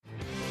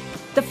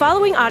The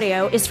following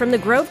audio is from the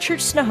Grove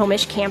Church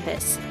Snohomish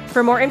campus.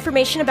 For more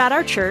information about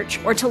our church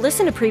or to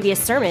listen to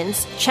previous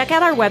sermons, check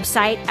out our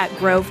website at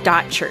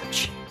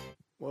grove.church.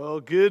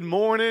 Well, good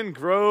morning,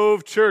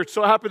 Grove Church.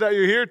 So happy that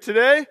you're here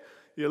today.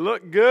 You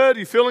look good.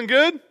 You feeling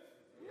good?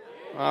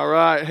 All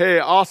right. Hey,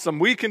 awesome.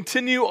 We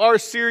continue our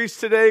series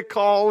today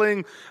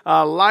calling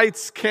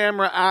Lights,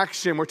 Camera,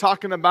 Action. We're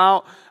talking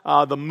about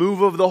the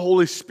move of the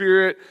Holy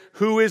Spirit.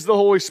 Who is the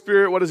Holy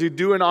Spirit? What does He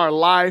do in our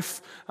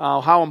life?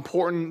 How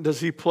important does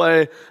He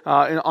play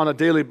on a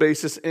daily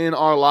basis in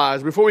our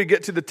lives? Before we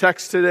get to the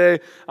text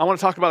today, I want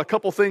to talk about a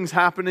couple things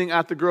happening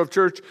at the Grove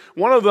Church.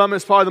 One of them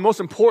is probably the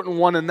most important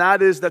one, and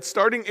that is that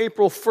starting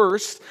April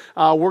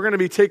 1st, we're going to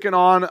be taking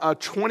on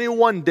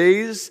 21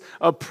 days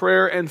of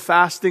prayer and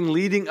fasting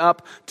leading up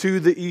to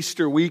the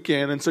Easter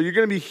weekend. And so you're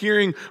going to be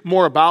hearing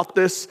more about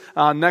this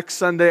next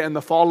Sunday and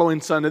the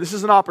following Sunday. This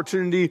is an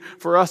opportunity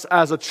for us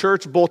as a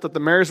church, both at the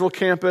Marysville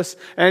campus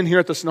and here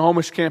at the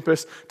Snohomish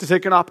campus, to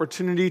take an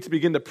opportunity to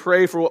begin to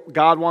pray for what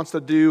God wants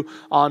to do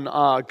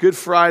on Good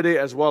Friday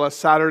as well as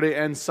Saturday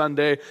and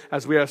Sunday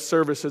as we have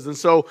services. And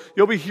so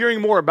you'll be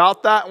hearing more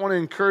about that. I want to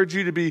encourage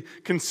you to be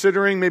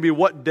considering maybe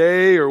what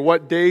day or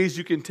what days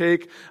you can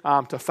take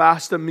to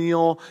fast a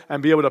meal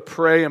and be able to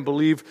pray and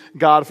believe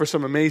God for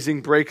some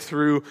amazing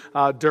breakthrough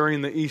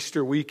during the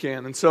Easter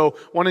weekend. And so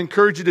I want to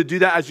encourage you to do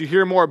that. As you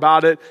hear more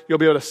about it, you'll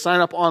be able to sign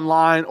up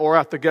online or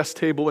at the guest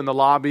table in the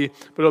lobby.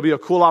 But it'll be a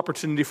cool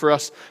opportunity for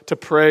us to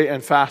pray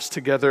and fast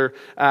together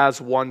as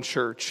one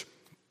church.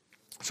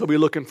 So be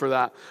looking for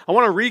that. I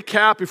want to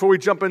recap before we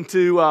jump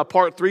into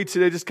part 3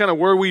 today, just kind of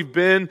where we've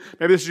been.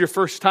 Maybe this is your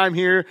first time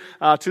here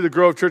to the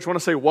Grove Church. I want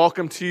to say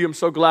welcome to you. I'm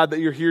so glad that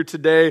you're here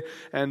today,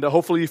 and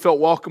hopefully you felt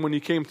welcome when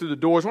you came through the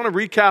doors. I want to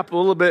recap a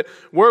little bit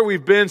where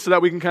we've been so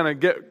that we can kind of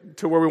get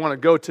to where we want to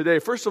go today.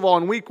 First of all,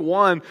 in week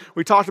 1,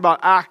 we talked about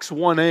Acts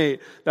 1:8,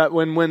 that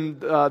when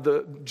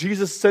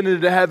Jesus ascended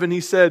into heaven,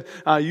 He said,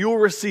 you will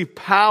receive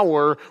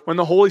power when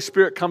the Holy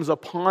Spirit comes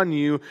upon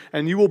you,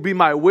 and you will be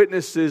my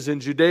witnesses in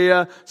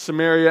Judea,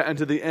 Samaria, and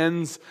to the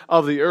ends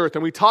of the earth.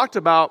 And we talked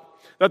about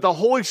that the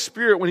Holy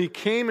Spirit, when He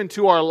came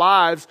into our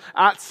lives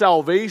at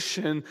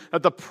salvation,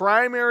 that the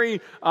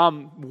primary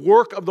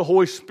work of the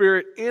Holy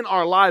Spirit in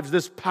our lives,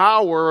 this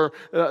power,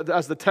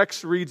 as the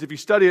text reads, if you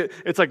study it,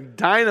 it's like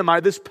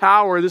dynamite, this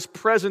power, this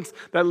presence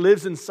that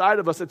lives inside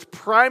of us. Its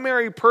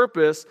primary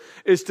purpose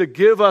is to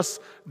give us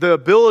the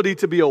ability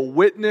to be a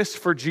witness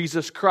for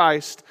Jesus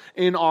Christ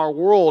in our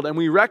world. And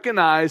we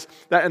recognize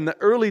that in the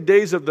early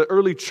days of the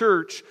early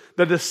church,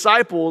 the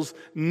disciples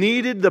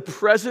needed the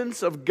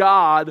presence of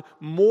God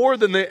more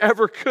than they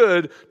ever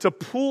could to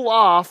pull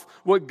off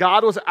what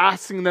God was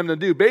asking them to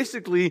do.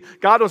 Basically,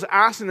 God was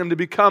asking them to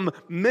become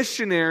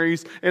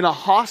missionaries in a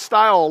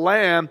hostile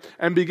land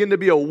and begin to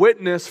be a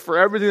witness for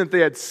everything that they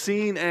had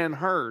seen and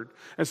heard.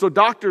 And so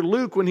Dr.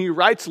 Luke, when he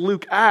writes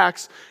Luke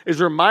Acts,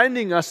 is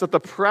reminding us that the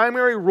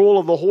primary role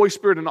of the Holy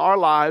Spirit in our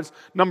lives,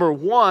 number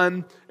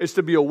 1, is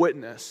to be a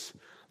witness.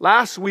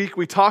 Last week,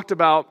 we talked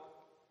about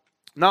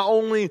not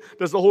only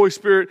does the Holy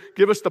Spirit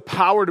give us the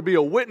power to be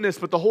a witness,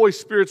 but the Holy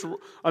Spirit's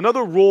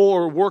another role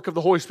or work of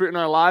the Holy Spirit in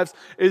our lives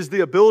is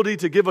the ability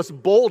to give us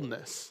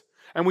boldness.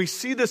 And we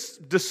see this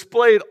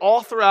displayed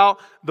all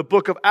throughout the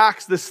book of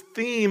Acts, this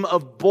theme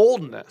of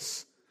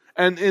boldness.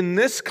 And in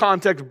this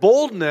context,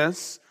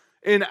 boldness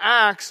in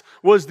Acts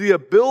was the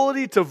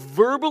ability to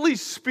verbally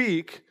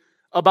speak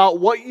about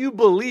what you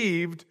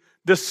believed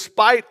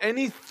despite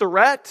any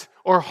threat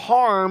or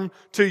harm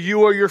to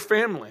you or your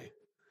family.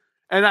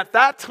 And at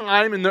that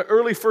time, in the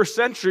early first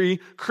century,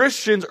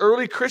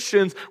 early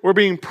Christians were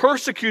being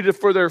persecuted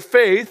for their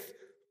faith,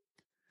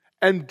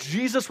 and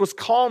Jesus was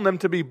calling them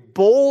to be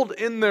bold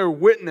in their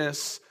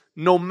witness,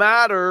 no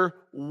matter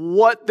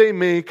what they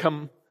may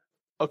come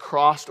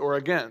across or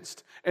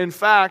against. In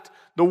fact,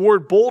 the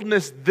word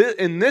boldness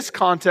in this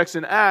context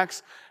in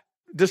Acts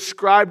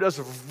described us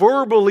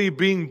verbally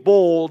being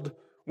bold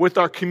with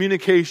our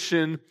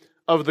communication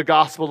of the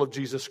gospel of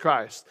Jesus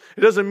Christ.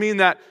 It doesn't mean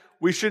that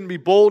we shouldn't be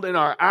bold in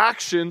our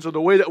actions or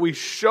the way that we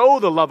show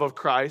the love of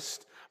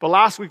Christ. But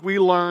last week we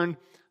learned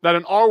that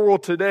in our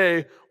world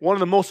today, one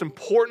of the most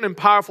important and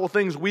powerful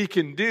things we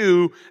can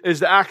do is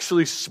to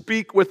actually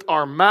speak with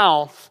our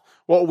mouth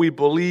what we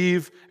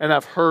believe and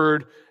have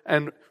heard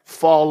and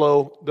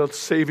follow the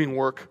saving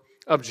work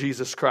of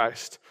Jesus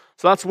Christ.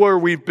 So that's where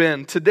we've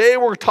been. Today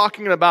we're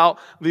talking about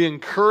the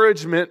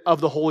encouragement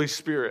of the Holy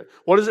Spirit.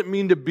 What does it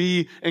mean to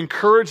be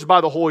encouraged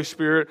by the Holy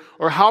Spirit?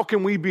 Or how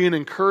can we be an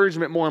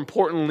encouragement, more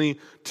importantly,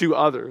 to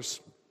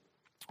others?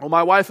 Well,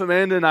 my wife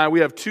Amanda and I,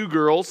 we have 2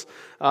 girls.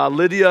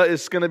 Lydia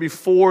is going to be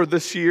 4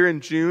 this year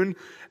in June.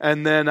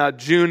 And then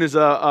June is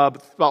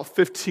about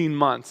 15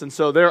 months. And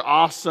so they're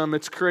awesome.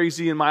 It's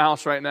crazy in my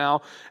house right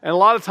now. And a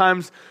lot of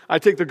times I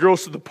take the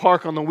girls to the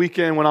park on the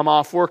weekend when I'm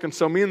off work. And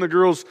so me and the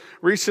girls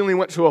recently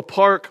went to a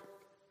park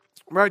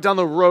right down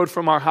the road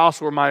from our house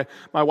where my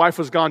wife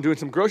was gone doing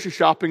some grocery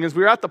shopping. As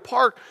we were at the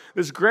park,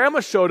 this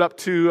grandma showed up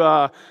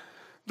to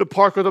the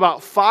park with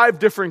about 5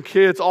 different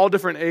kids, all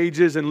different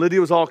ages, and Lydia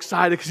was all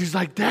excited because she's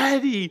like,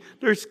 "Daddy,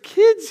 there's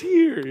kids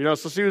here."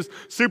 So she was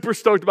super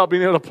stoked about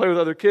being able to play with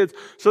other kids.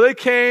 So they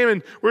came,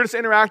 and we were just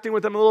interacting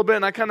with them a little bit,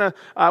 and I kind of,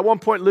 at one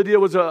point, Lydia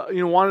was,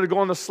 wanted to go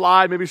on the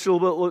slide. Maybe she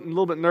was a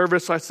little bit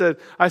nervous, so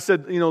I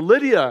said,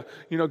 "Lydia,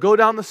 go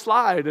down the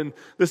slide." And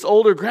this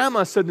older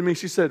grandma said to me,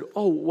 she said,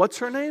 "Oh, what's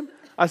her name?"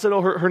 I said,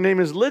 "Oh, her name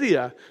is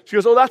Lydia." She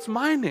goes, "Oh, that's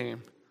my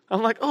name."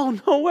 I'm like, "Oh,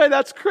 no way,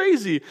 that's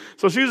crazy."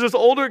 So she was this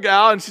older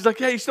gal, and she's like,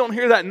 "Yeah, you just don't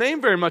hear that name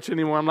very much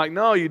anymore." I'm like,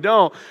 "No, you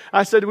don't."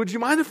 I said, "Would you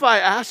mind if I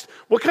asked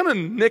what kind of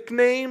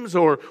nicknames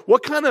or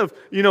what kind of,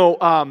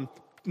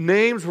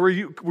 names were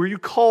you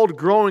called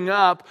growing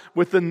up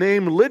with the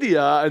name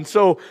Lydia?" And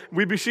so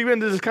she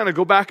began to just kind of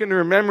go back into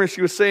her memory.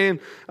 She was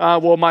saying,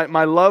 "Well,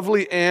 my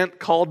lovely aunt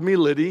called me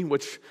Liddy,"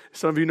 which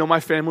some of you know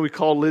my family. We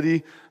call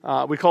Lydia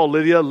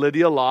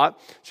a lot.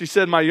 She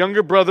said, "My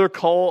younger brother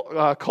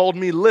called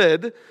me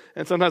Lyd,"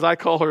 and sometimes I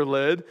call her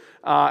Lyd.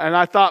 And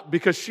I thought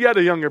because she had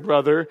a younger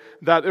brother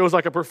that it was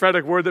like a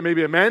prophetic word that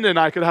maybe Amanda and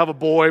I could have a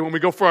boy when we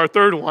go for our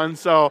third one.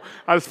 So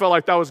I just felt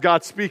like that was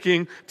God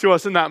speaking to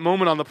us in that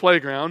moment on the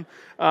playground.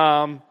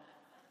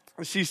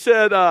 She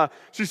said,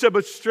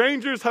 "But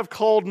strangers have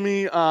called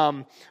me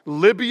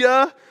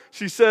Libya."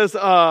 She says,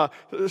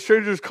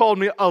 strangers called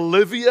me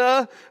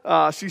Olivia.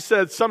 She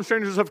said, some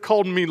strangers have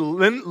called me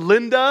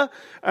Linda.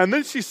 And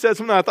then she said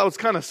something I thought was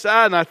kind of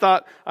sad, and I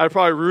thought I'd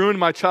probably ruined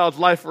my child's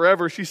life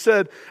forever. She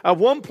said, "At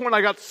one point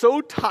I got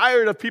so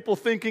tired of people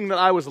thinking that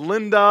I was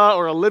Linda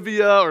or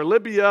Olivia or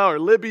Libya or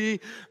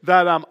Libby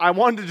that I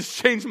wanted to just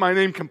change my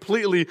name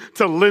completely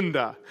to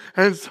Linda."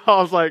 And so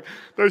I was like,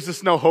 there's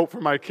just no hope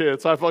for my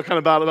kids. So I felt kind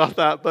of bad about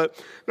that.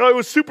 But no, it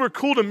was super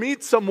cool to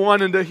meet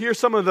someone and to hear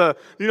some of the,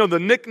 the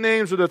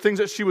nicknames or the things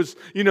that she was,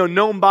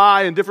 known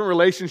by and different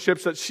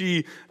relationships that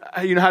she,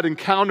 had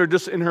encountered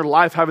just in her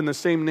life having the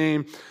same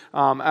name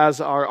as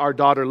our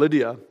daughter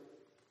Lydia.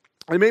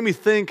 It made me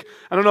think,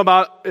 I don't know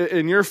about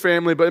in your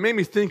family, but it made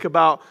me think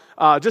about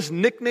just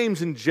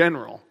nicknames in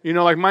general.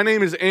 Like my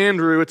name is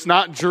Andrew. It's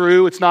not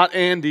Drew. It's not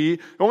Andy.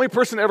 The only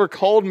person that ever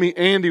called me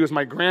Andy was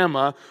my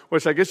grandma,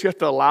 which I guess you have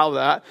to allow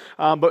that.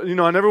 But,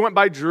 I never went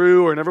by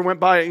Drew or never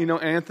went by,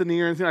 Anthony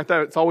or anything like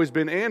that. It's always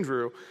been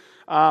Andrew.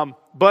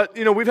 But,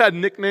 we've had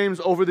nicknames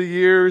over the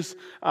years.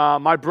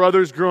 My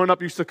brothers growing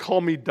up used to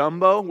call me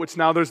Dumbo, which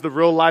now there's the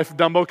real life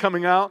Dumbo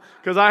coming out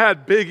because I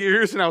had big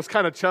ears and I was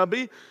kind of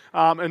chubby.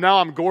 And now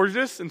I'm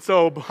gorgeous, and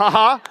so,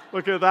 haha,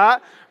 look at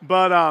that.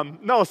 But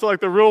no, so like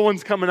the real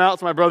one's coming out.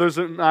 So my brothers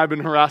and I have been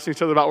harassing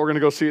each other about we're going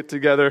to go see it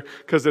together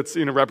because it's,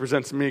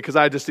 represents me because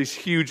I had just these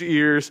huge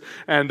ears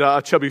and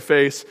a chubby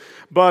face.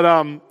 But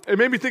it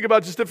made me think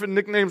about just different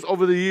nicknames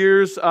over the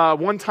years.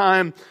 One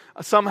time,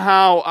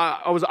 somehow,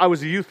 I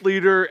was a youth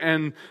leader,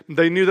 and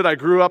they knew that I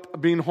grew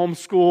up being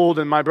homeschooled,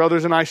 and my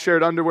brothers and I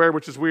shared underwear,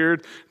 which is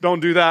weird.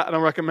 Don't do that. I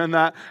don't recommend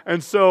that.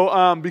 And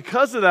so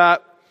because of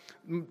that,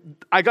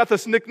 I got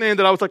this nickname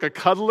that I was like a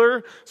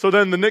cuddler. So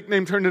then the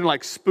nickname turned into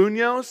like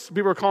Spoonios.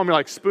 People were calling me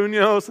like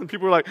Spoonios, and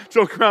people were like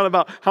joking around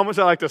about how much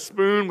I like to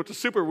spoon, which is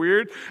super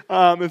weird.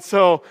 And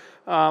so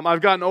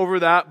I've gotten over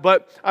that.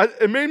 But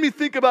it made me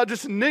think about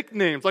just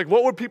nicknames. Like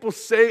what would people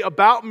say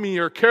about me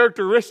or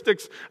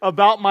characteristics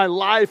about my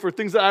life or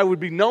things that I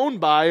would be known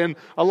by? And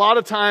a lot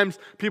of times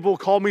people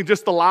call me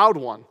just the loud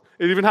one.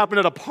 It even happened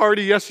at a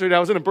party yesterday. I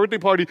was in a birthday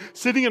party,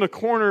 sitting in a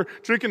corner,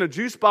 drinking a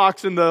juice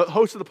box, and the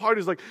host of the party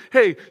was like,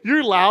 "Hey,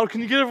 you're loud.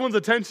 Can you get everyone's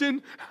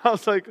attention?" I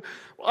was like,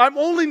 I'm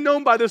only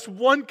known by this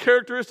one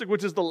characteristic,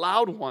 which is the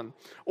loud one.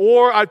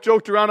 Or I've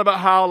joked around about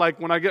how, like,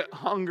 when I get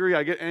hungry,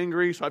 I get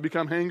angry, so I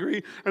become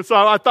hangry. And so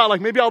I thought,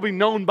 like, maybe I'll be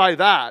known by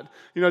that.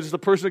 Just the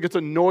person that gets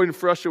annoyed and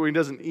frustrated when he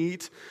doesn't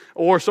eat.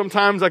 Or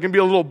sometimes I can be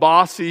a little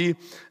bossy,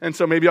 and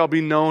so maybe I'll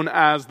be known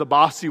as the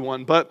bossy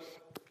one. But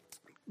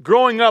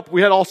growing up,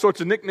 we had all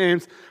sorts of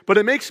nicknames, but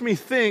it makes me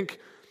think,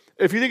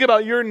 if you think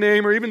about your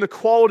name or even the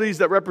qualities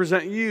that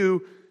represent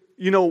you,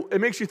 it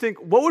makes you think,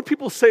 what would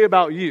people say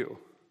about you?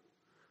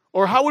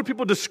 Or how would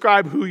people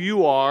describe who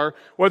you are,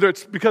 whether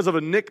it's because of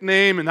a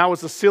nickname and that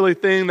was a silly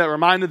thing that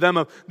reminded them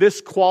of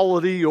this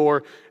quality,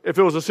 or if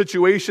it was a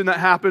situation that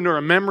happened or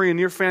a memory in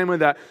your family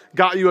that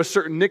got you a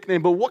certain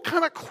nickname. But what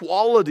kind of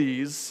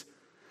qualities,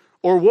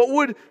 or what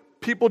would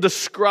people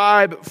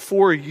describe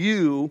for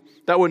you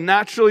that would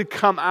naturally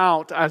come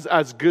out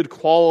as good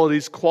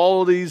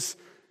qualities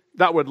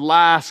that would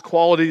last,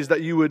 qualities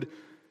that you would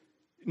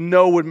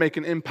know would make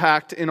an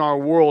impact in our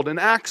world? In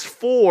Acts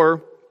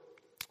 4,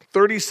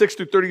 36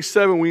 through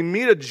 37, we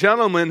meet a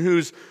gentleman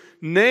whose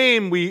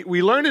name, we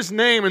learn his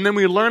name and then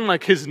we learn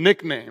like his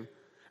nickname.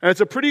 And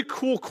it's a pretty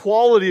cool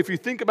quality if you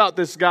think about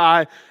this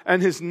guy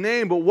and his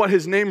name, but what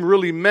his name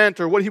really meant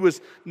or what he was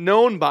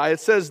known by.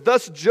 It says,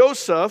 "Thus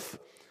Joseph,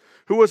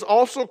 who was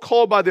also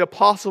called by the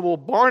apostle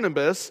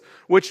Barnabas,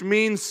 which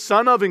means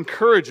son of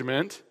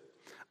encouragement,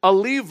 a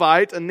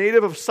Levite, a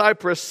native of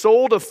Cyprus,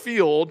 sold a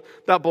field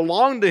that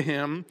belonged to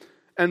him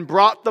and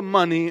brought the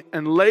money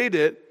and laid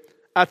it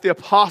at the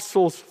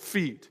apostles'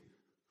 feet."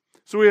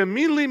 So we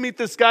immediately meet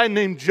this guy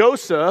named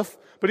Joseph,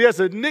 but he has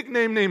a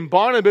nickname named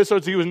Barnabas, so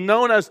he was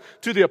known as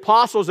to the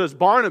apostles as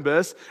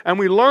Barnabas, and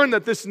we learn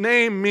that this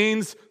name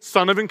means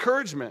son of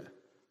encouragement.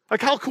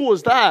 Like, how cool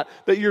is that?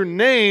 That your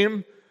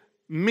name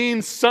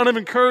means son of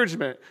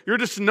encouragement. You're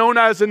just known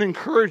as an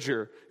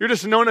encourager. You're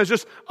just known as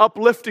just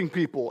uplifting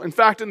people. In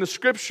fact, in the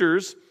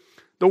scriptures,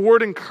 the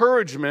word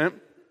encouragement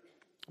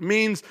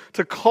means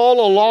to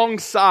call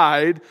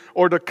alongside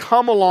or to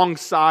come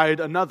alongside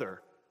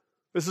another.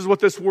 This is what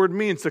this word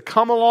means, to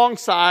come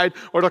alongside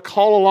or to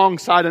call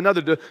alongside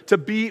another, to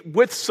be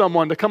with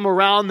someone, to come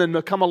around them,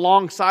 to come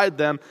alongside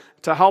them,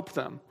 to help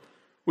them.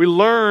 We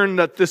learn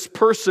that this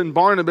person,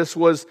 Barnabas,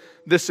 was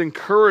this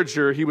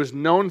encourager. He was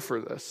known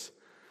for this.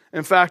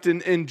 In fact,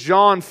 in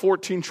John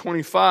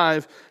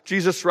 14:25,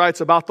 Jesus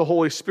writes about the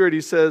Holy Spirit.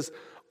 He says,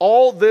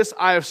 "All this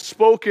I have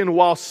spoken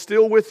while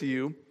still with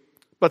you,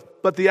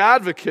 but the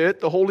advocate,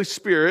 the Holy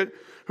Spirit,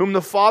 whom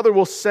the Father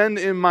will send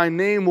in my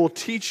name, will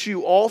teach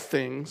you all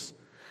things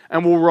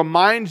and will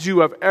remind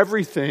you of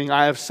everything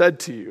I have said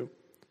to you.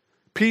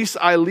 Peace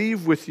I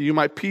leave with you,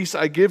 my peace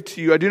I give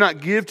to you. I do not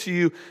give to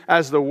you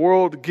as the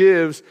world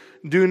gives.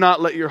 Do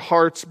not let your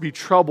hearts be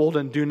troubled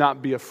and do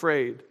not be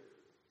afraid."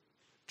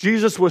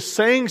 Jesus was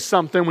saying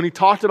something when he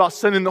talked about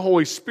sending the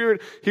Holy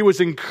Spirit. He was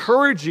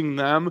encouraging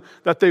them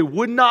that they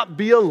would not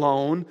be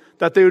alone,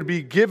 that they would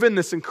be given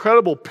this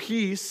incredible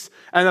peace,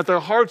 and that their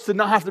hearts did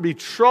not have to be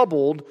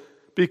troubled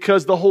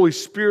because the Holy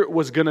Spirit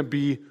was going to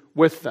be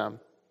with them.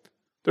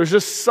 There's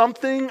just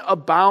something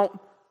about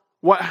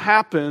what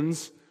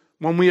happens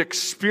when we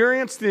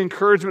experience the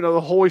encouragement of the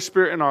Holy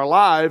Spirit in our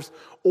lives,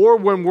 or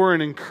when we're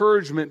an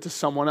encouragement to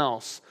someone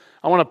else.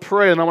 I want to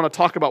pray and I want to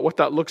talk about what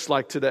that looks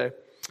like today.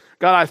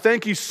 God, I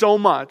thank you so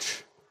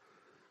much.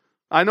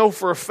 I know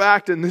for a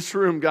fact in this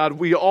room, God,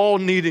 we all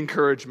need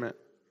encouragement.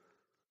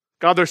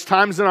 God, there's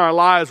times in our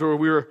lives where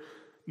we're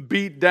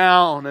beat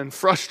down and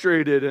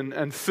frustrated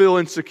and feel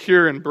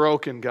insecure and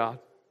broken, God.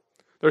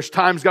 There's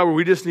times, God, where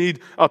we just need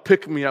a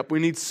pick-me-up. We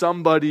need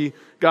somebody,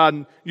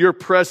 God, your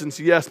presence,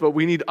 yes, but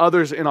we need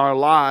others in our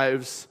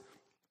lives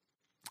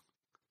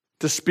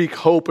to speak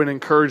hope and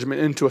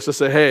encouragement into us, to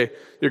say, hey,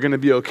 you're going to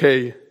be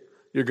okay.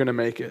 You're going to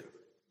make it.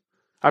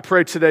 I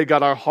pray today,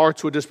 God, our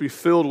hearts would just be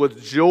filled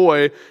with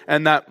joy,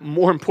 and that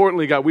more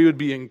importantly, God, we would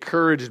be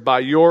encouraged by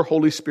your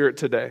Holy Spirit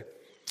today.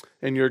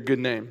 In your good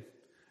name.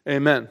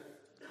 Amen.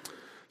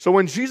 So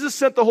when Jesus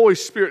sent the Holy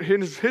Spirit,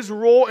 his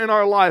role in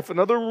our life,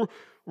 another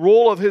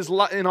role of his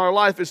in our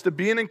life is to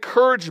be an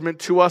encouragement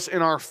to us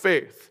in our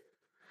faith.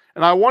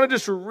 And I want to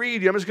just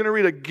read you, I'm just going to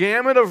read a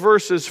gamut of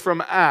verses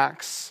from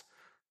Acts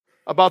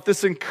about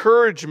this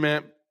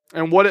encouragement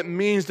and what it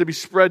means to be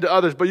spread to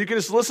others. But you can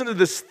just listen to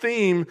this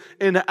theme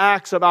in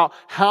Acts about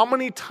how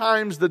many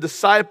times the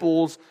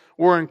disciples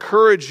were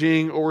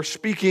encouraging or were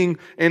speaking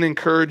an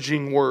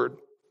encouraging word.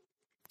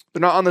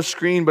 They're not on the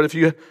screen, but if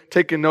you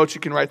take notes,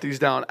 you can write these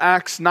down.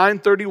 Acts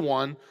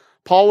 9:31,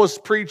 Paul was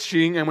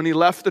preaching, and when he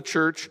left the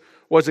church,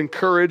 was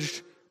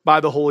encouraged by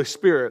the Holy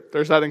Spirit.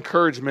 There's that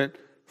encouragement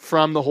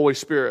from the Holy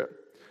Spirit.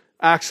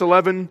 Acts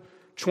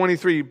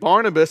 11:23,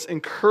 Barnabas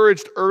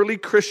encouraged early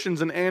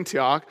Christians in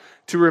Antioch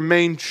to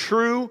remain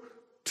true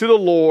to the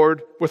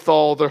Lord with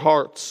all their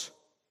hearts.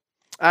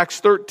 Acts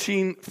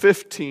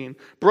 13:15,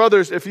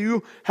 brothers, if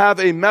you have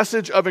a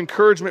message of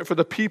encouragement for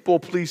the people,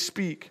 please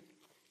speak.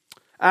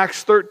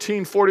 Acts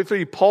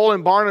 13:43, Paul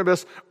and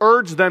Barnabas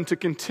urged them to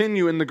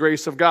continue in the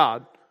grace of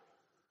God.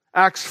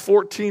 Acts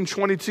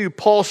 14:22,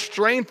 Paul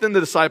strengthened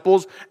the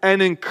disciples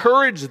and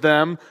encouraged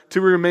them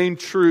to remain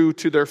true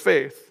to their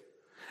faith.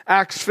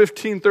 Acts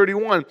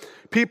 15:31,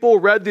 people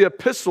read the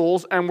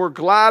epistles and were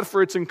glad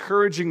for its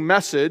encouraging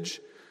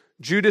message.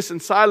 Judas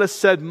and Silas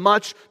said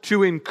much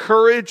to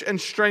encourage and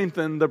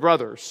strengthen the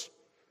brothers.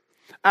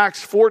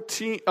 Acts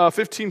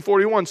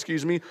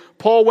 15:41,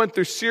 Paul went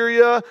through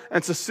Syria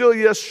and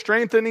Cilicia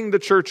strengthening the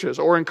churches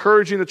or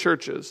encouraging the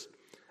churches.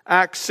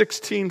 Acts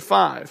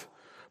 16:5,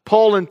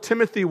 Paul and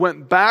Timothy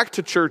went back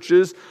to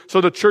churches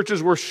so the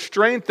churches were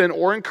strengthened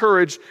or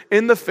encouraged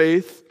in the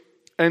faith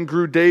and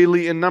grew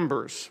daily in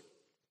numbers.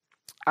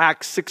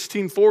 Acts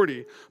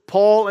 16:40,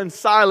 Paul and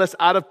Silas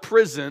out of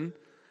prison,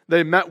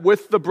 they met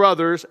with the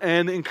brothers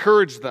and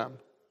encouraged them.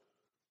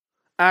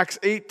 Acts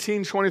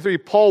 18:23,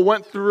 Paul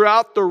went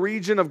throughout the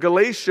region of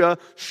Galatia,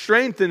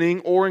 strengthening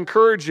or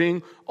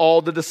encouraging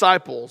all the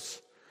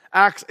disciples.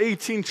 Acts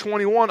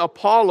 18:21,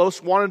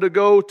 Apollos wanted to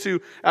go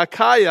to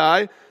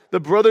Achaia.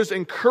 The brothers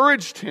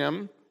encouraged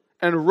him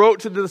and wrote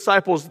to the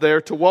disciples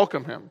there to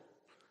welcome him.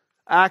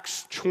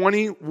 Acts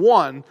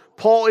 21,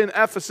 Paul in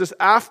Ephesus,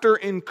 after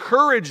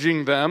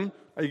encouraging them,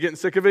 are you getting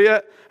sick of it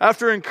yet?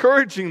 After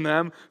encouraging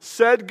them,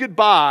 said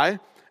goodbye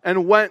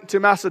and went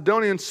to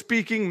Macedonia,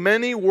 speaking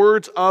many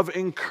words of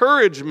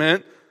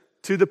encouragement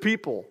to the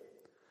people.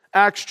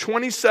 Acts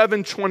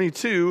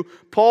 27:22,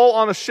 Paul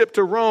on a ship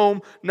to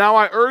Rome, now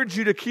I urge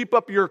you to keep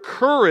up your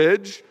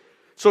courage.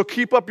 So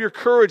keep up your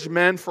courage,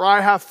 men, for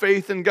I have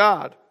faith in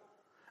God.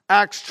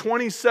 Acts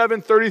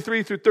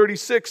 27:33 through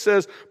 36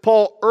 says,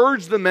 Paul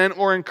urged the men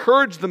or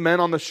encouraged the men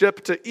on the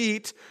ship to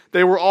eat.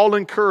 They were all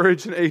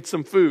encouraged and ate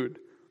some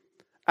food.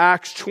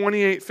 Acts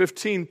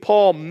 28:15,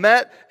 Paul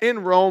met in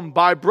Rome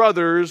by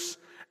brothers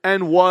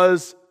and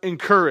was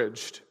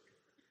encouraged.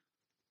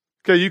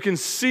 Okay, you can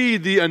see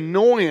the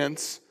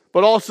annoyance,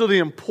 but also the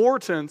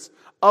importance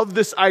of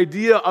this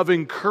idea of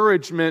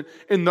encouragement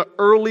in the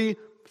early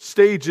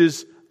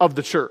stages of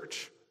the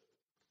church.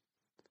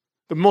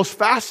 The most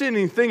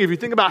fascinating thing, if you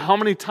think about how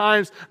many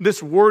times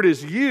this word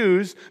is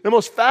used, the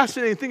most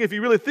fascinating thing, if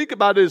you really think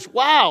about it, is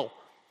wow,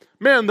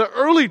 man, the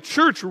early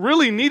church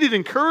really needed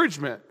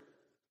encouragement.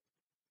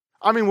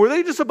 I mean, were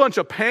they just a bunch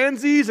of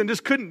pansies and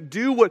just couldn't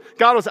do what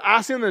God was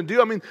asking them to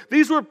do? I mean,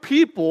 these were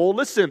people,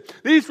 listen,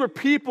 these were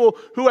people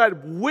who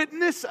had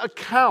witness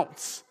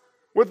accounts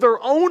with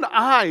their own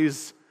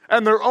eyes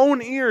and their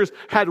own ears,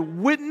 had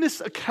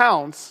witness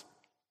accounts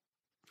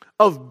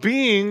of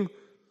being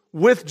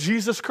with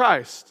Jesus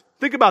Christ.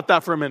 Think about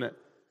that for a minute.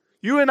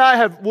 You and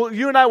I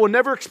will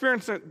never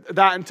experience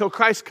that until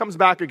Christ comes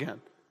back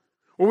again.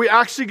 Where we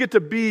actually get to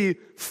be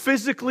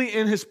physically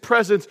in His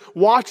presence,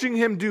 watching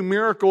Him do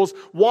miracles,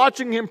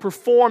 watching Him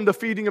perform the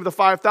feeding of the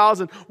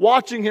 5,000,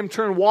 watching Him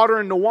turn water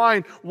into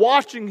wine,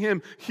 watching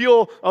Him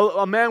heal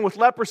a man with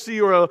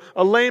leprosy or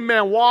a lame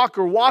man walk,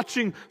 or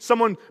watching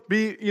someone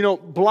be,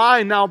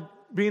 blind now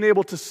being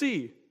able to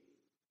see.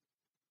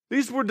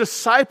 These were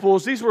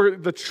disciples, these were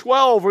the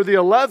 12 or the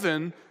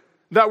 11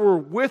 that were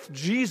with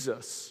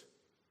Jesus.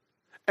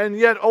 And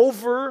yet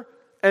over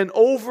and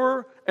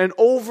over and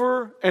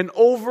over and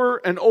over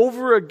and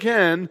over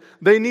again,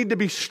 they need to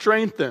be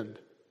strengthened.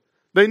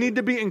 They need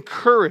to be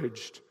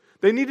encouraged.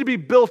 They need to be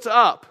built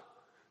up.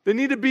 They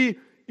need to be,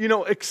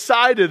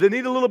 excited. They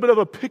need a little bit of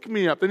a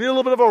pick-me-up. They need a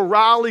little bit of a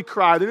rally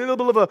cry. They need a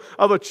little bit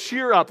of a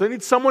cheer-up. They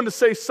need someone to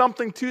say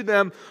something to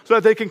them so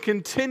that they can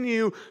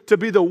continue to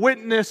be the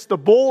witness, the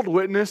bold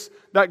witness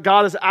that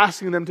God is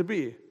asking them to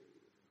be.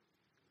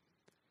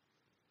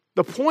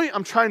 The point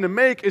I'm trying to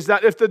make is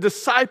that if the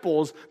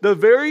disciples, the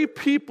very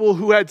people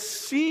who had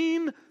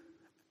seen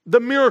the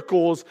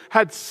miracles,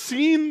 had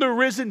seen the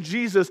risen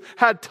Jesus,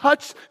 had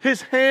touched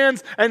His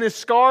hands and His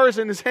scars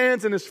and His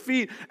hands and His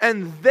feet,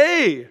 and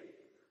they,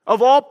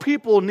 of all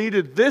people,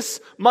 needed this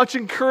much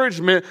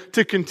encouragement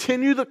to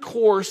continue the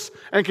course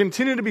and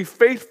continue to be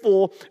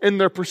faithful in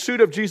their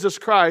pursuit of Jesus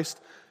Christ,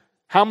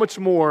 how much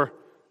more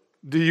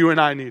do you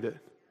and I need it?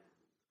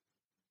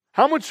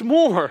 How much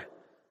more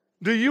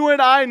do you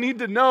and I need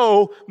to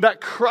know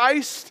that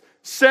Christ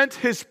sent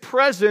His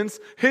presence,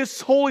 His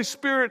Holy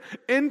Spirit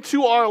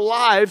into our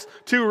lives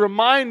to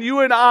remind you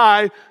and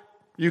I,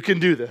 you can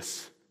do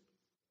this.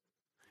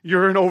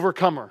 You're an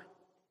overcomer.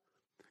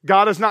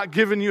 God has not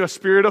given you a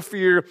spirit of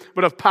fear,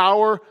 but of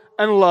power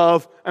and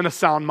love and a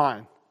sound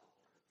mind.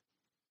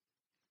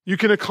 You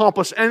can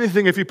accomplish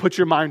anything if you put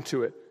your mind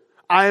to it.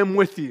 I am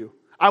with you.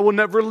 I will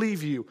never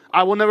leave you.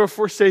 I will never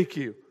forsake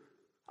you.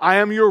 I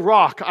am your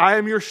rock. I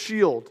am your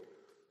shield.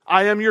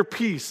 I am your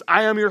peace.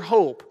 I am your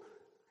hope.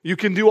 You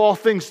can do all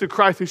things through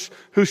Christ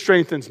who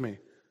strengthens me,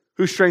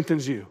 who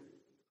strengthens you.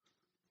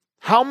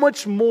 How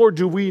much more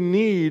do we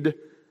need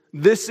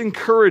this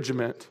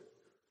encouragement,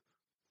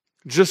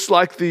 just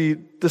like the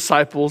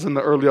disciples and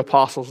the early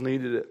apostles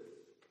needed it?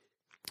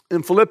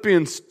 In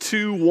Philippians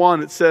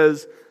 2:1, it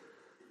says,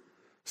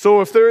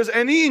 so if there is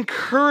any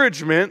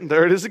encouragement,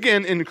 there it is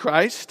again, in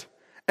Christ,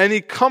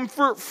 any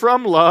comfort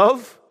from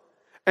love,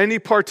 any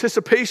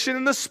participation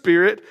in the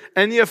Spirit,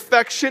 any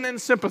affection and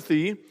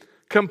sympathy,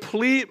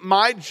 complete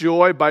my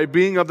joy by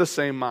being of the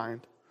same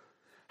mind,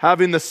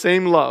 having the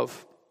same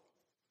love,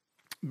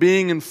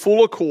 being in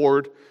full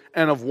accord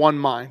and of one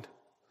mind.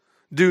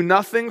 Do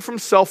nothing from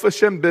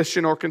selfish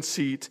ambition or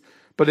conceit,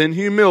 but in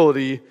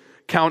humility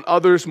count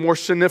others more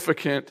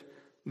significant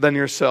than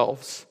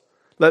yourselves.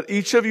 Let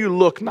each of you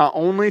look not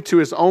only to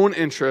his own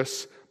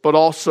interests, but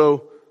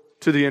also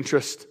to the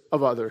interest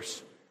of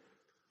others.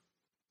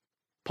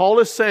 Paul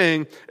is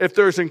saying, if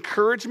there's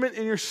encouragement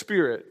in your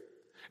spirit,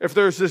 if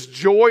there's this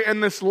joy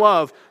and this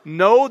love,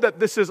 know that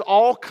this has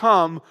all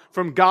come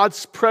from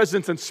God's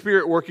presence and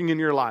Spirit working in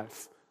your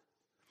life.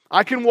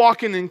 I can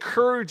walk in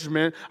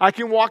encouragement, I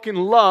can walk in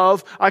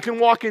love, I can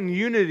walk in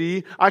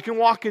unity, I can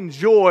walk in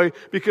joy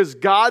because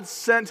God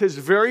sent His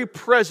very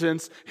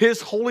presence,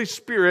 His Holy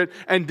Spirit,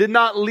 and did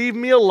not leave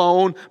me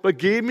alone, but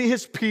gave me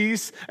His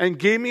peace and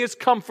gave me His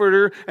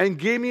comforter and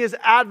gave me His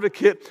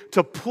advocate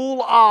to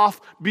pull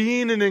off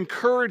being an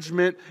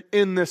encouragement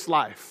in this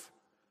life.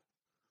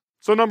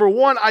 So number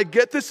one, I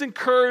get this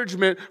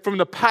encouragement from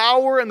the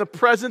power and the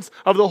presence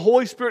of the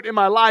Holy Spirit in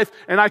my life,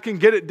 and I can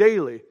get it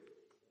daily.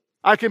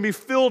 I can be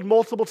filled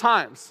multiple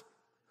times.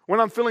 When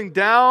I'm feeling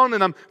down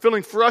and I'm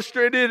feeling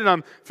frustrated and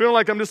I'm feeling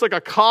like I'm just like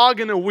a cog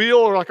in a wheel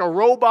or like a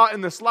robot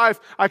in this life,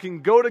 I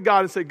can go to God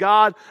and say,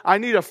 God, I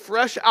need a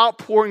fresh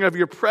outpouring of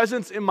your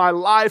presence in my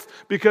life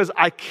because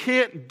I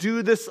can't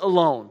do this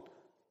alone.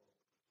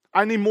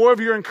 I need more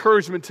of your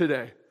encouragement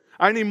today.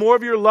 I need more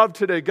of your love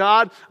today.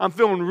 God, I'm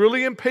feeling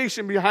really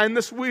impatient behind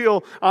this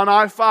wheel on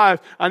I-5.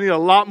 I need a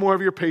lot more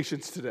of your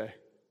patience today.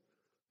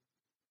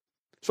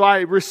 So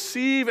I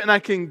receive and I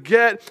can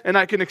get and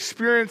I can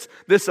experience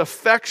this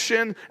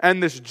affection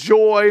and this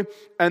joy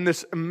and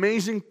this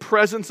amazing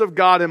presence of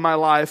God in my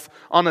life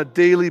on a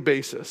daily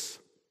basis.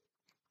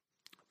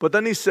 But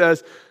then he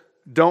says,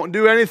 don't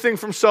do anything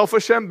from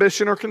selfish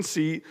ambition or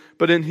conceit,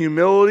 but in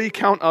humility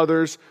count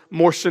others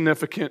more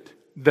significant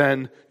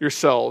than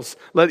yourselves.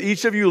 Let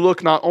each of you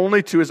look not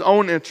only to his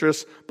own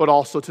interests, but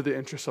also to the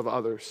interests of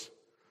others.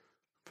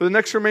 For the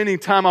next remaining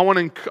time, I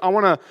want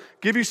to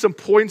give you some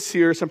points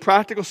here, some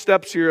practical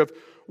steps here of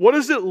what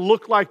does it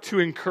look like to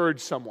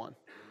encourage someone?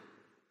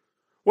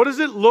 What does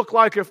it look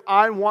like if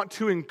I want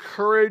to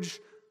encourage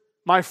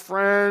my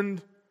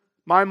friend,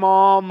 my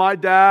mom, my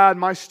dad,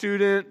 my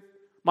student,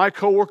 my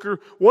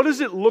coworker? What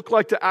does it look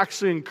like to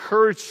actually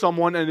encourage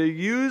someone and to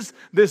use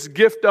this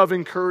gift of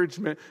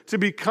encouragement to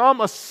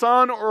become a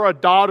son or a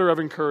daughter of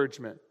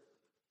encouragement?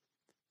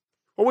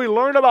 What we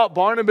learn about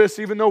Barnabas,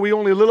 even though we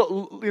only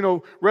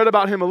read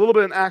about him a little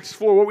bit in Acts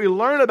 4, what we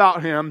learn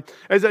about him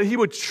is that he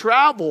would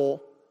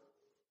travel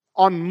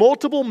on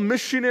multiple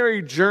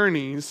missionary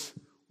journeys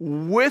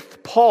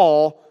with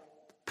Paul,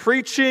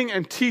 preaching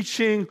and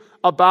teaching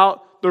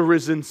about the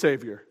risen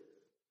Savior.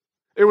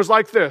 It was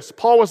like this.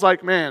 Paul was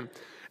like, man,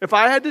 if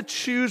I had to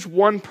choose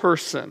one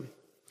person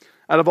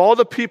out of all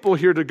the people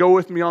here to go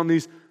with me on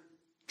these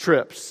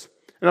trips,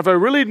 and if I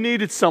really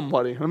needed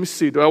somebody, let me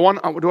see, do I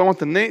want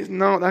the name?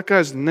 No, that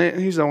guy's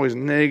he's always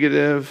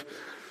negative.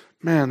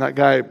 Man, that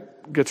guy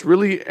gets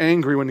really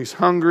angry when he's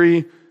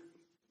hungry.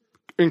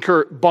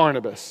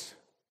 Barnabas.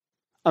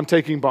 I'm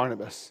taking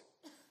Barnabas.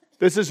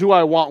 This is who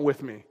I want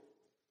with me.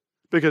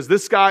 Because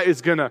this guy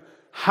is going to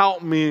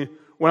help me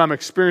when I'm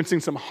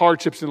experiencing some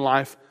hardships in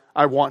life.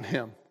 I want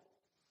him.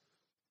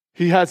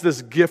 He has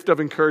this gift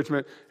of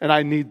encouragement, and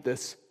I need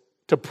this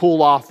to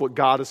pull off what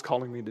God is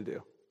calling me to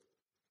do.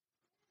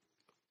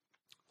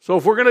 So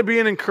if we're going to be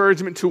an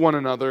encouragement to one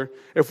another,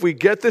 if we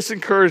get this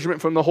encouragement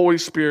from the Holy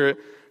Spirit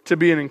to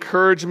be an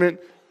encouragement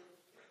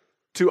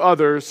to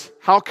others,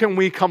 how can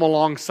we come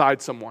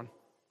alongside someone?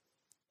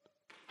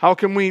 How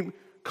can we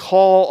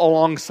call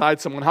alongside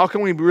someone? How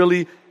can we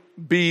really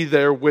be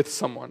there with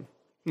someone?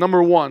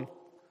 Number one,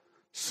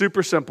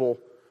 super simple,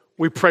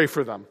 we pray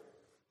for them.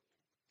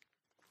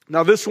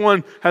 Now this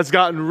one has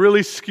gotten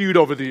really skewed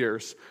over the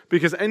years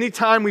because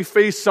anytime we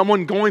face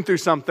someone going through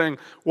something,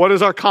 what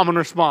is our common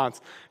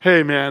response?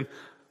 Hey man,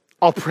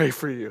 I'll pray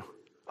for you.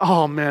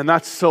 Oh man,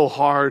 that's so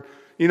hard.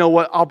 You know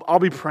what? I'll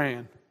be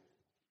praying.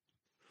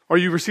 Or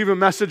you receive a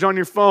message on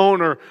your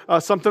phone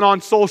or something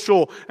on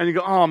social and you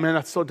go, oh man,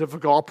 that's so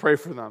difficult. I'll pray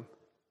for them.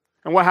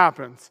 And what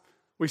happens?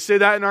 We say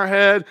that in our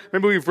head.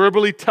 Maybe we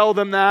verbally tell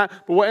them that.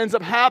 But what ends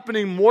up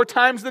happening more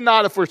times than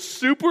not, if we're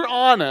super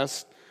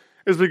honest,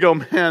 is we go,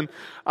 man,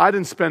 I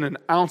didn't spend an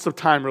ounce of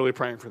time really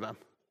praying for them.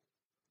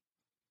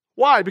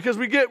 Why? Because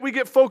we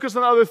get focused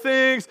on other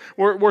things.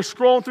 We're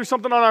scrolling through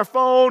something on our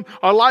phone.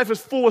 Our life is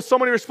full with so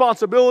many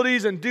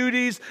responsibilities and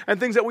duties and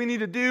things that we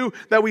need to do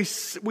that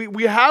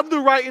we have the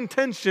right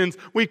intentions.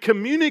 We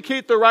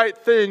communicate the right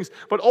things.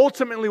 But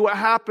ultimately what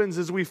happens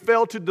is we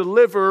fail to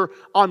deliver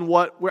on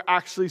what we're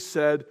actually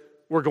said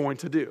we're going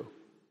to do.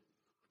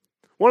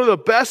 One of the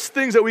best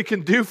things that we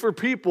can do for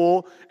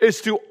people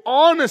is to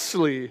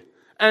honestly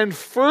and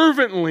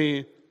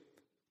fervently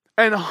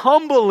and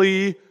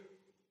humbly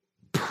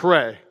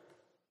pray.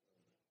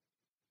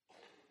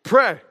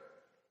 Pray.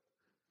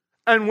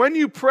 And when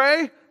you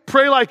pray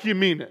like you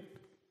mean it.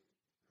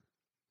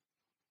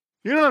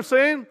 You know what I'm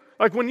saying?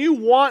 Like when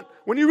you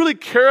really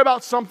care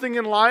about something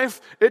in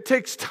life, it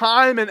takes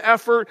time and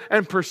effort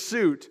and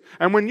pursuit.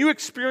 And when you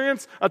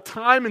experience a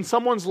time in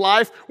someone's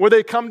life where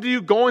they come to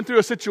you going through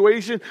a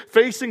situation,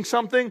 facing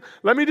something,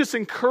 let me just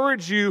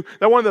encourage you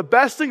that one of the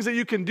best things that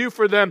you can do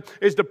for them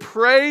is to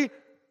pray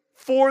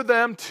for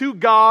them to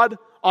God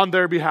on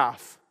their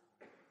behalf.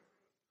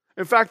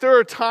 In fact, there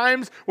are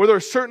times where there are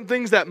certain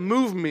things that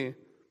move me,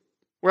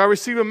 where I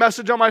receive a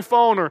message on my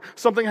phone or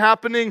something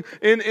happening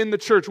in the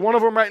church. One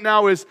of them right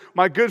now is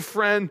my good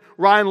friend,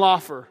 Ryan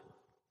Loffer.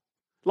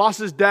 Lost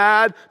his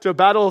dad to a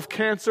battle of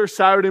cancer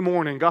Saturday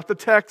morning. Got the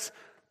text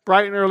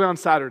bright and early on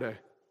Saturday.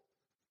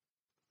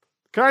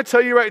 Can I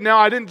tell you right now,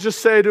 I didn't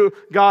just say to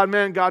God,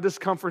 man, God, just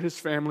comfort his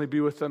family,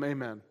 be with them,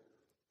 amen.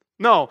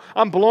 No,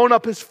 I'm blowing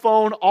up his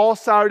phone all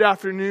Saturday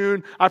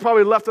afternoon. I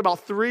probably left about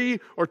 3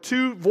 or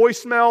 2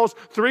 voicemails,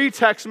 3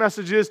 text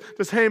messages.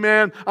 Just, hey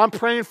man, I'm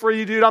praying for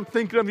you, dude. I'm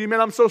thinking of you,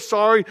 man. I'm so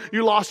sorry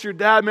you lost your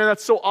dad, man.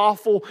 That's so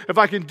awful. If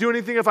I can do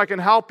anything, if I can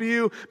help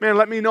you, man,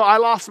 let me know. I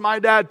lost my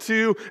dad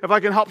too. If I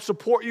can help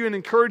support you and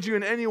encourage you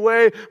in any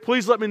way,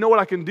 please let me know what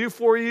I can do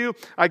for you.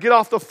 I get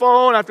off the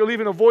phone after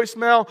leaving a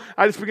voicemail.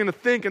 I just begin to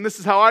think, and this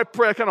is how I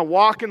pray. I kind of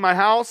walk in my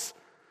house.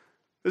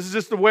 This is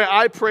just the way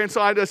I pray. And so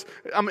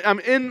I'm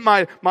in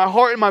my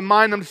heart and my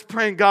mind, I'm just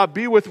praying, God,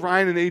 be with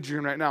Ryan and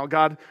Adrian right now.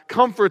 God,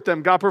 comfort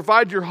them. God,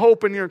 provide your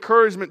hope and your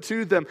encouragement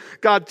to them.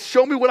 God,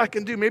 show me what I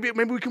can do. Maybe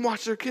we can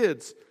watch their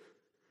kids.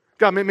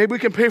 God, maybe we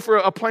can pay for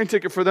a plane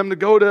ticket for them to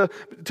go to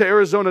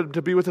Arizona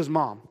to be with his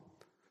mom.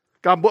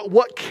 God,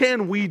 what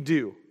can we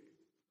do?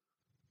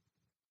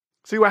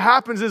 See, what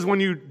happens is when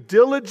you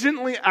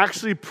diligently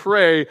actually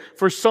pray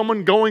for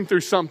someone going through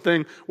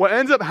something, what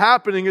ends up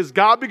happening is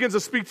God begins to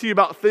speak to you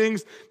about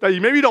things that you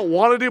maybe don't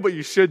want to do, but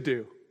you should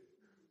do.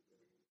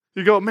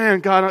 You go,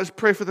 man, God, I just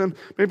pray for them.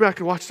 Maybe I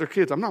could watch their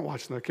kids. I'm not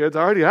watching their kids.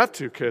 I already have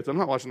 2 kids. I'm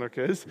not watching their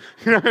kids.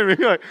 You know what I mean?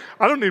 Like,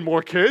 I don't need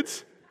more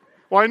kids.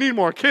 Well, I need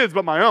more kids,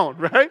 but my own,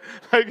 right?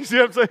 Like, you see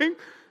what I'm saying?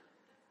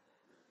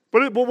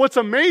 But what's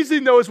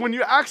amazing, though, is when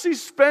you actually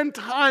spend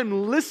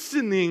time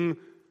listening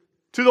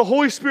to the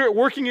Holy Spirit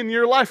working in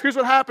your life, here's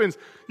what happens.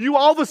 You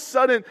all of a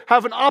sudden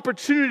have an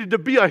opportunity to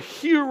be a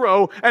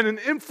hero and an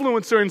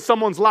influencer in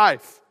someone's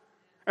life.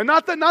 And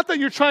not that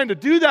you're trying to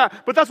do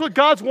that, but that's what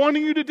God's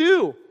wanting you to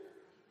do.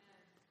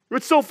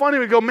 It's so funny.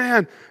 We go,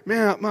 man,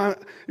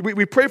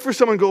 we pray for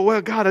someone and go,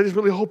 well, God, I just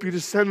really hope you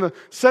just send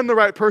the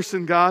right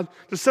person, God.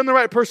 Just send the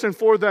right person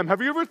for them.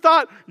 Have you ever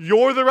thought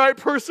you're the right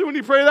person when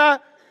you pray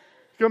that?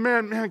 You go,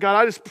 man, God,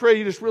 I just pray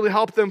you just really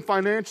help them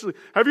financially.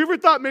 Have you ever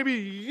thought maybe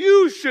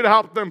you should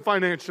help them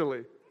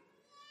financially?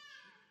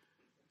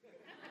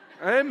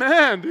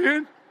 Amen,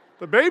 dude.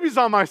 The baby's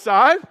on my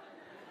side.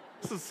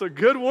 This is a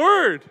good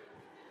word.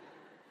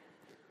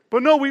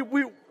 But no,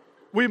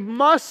 we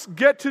must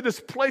get to this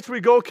place where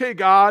we go, okay,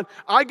 God,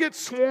 I get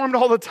swarmed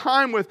all the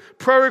time with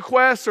prayer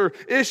requests or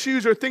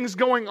issues or things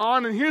going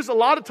on. And here's a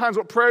lot of times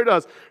what prayer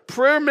does.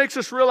 Prayer makes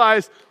us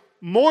realize,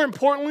 more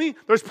importantly,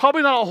 there's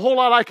probably not a whole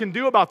lot I can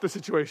do about the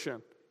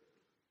situation.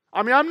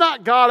 I mean, I'm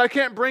not God. I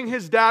can't bring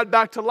his dad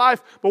back to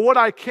life. But what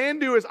I can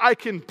do is I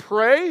can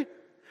pray,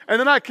 and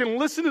then I can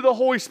listen to the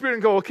Holy Spirit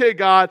and go, okay,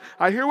 God,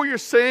 I hear what you're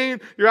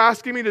saying. You're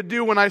asking me to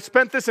do when I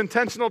spent this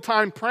intentional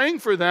time praying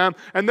for them,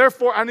 and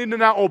therefore I need to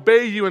now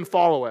obey you and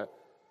follow it.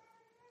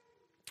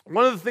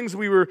 One of the things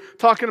we were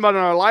talking about in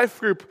our life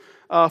group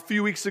a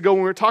few weeks ago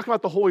when we were talking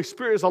about the Holy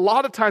Spirit is a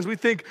lot of times we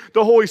think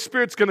the Holy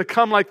Spirit's going to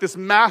come like this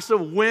massive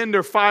wind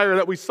or fire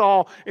that we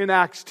saw in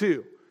Acts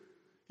 2.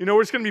 You know,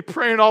 we're just going to be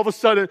praying all of a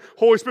sudden,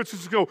 Holy Spirit's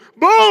just going to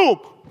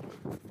go,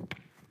 boom!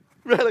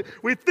 Really?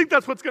 We think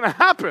that's what's going to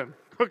happen,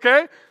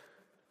 okay?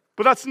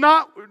 But that's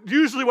not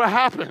usually what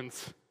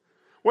happens.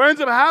 What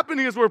ends up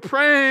happening is we're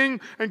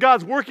praying and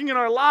God's working in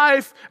our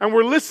life and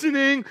we're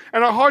listening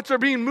and our hearts are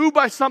being moved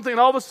by something,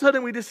 and all of a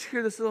sudden we just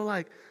hear this little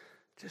like,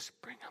 just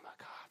bring him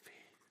a coffee.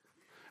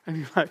 And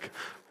you're like,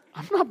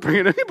 I'm not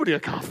bringing anybody a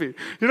coffee.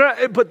 You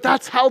know, but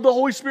that's how the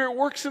Holy Spirit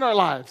works in our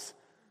lives.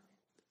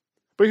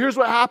 But here's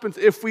what happens.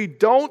 If we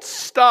don't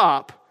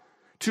stop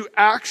to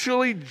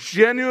actually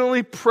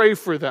genuinely pray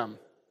for them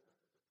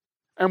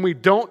and we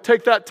don't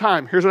take that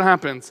time, here's what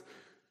happens.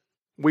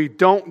 We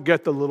don't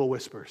get the little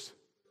whispers.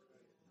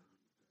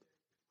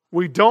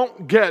 We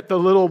don't get the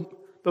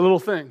little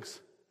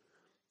things.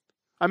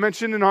 I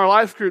mentioned in our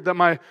life group that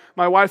my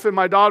wife and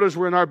my daughters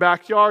were in our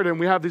backyard, and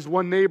we have these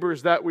one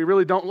neighbors that we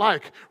really don't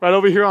like right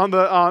over here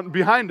on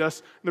behind us.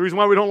 And the reason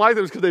why we don't like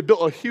them is because they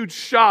built a huge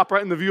shop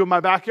right in the view of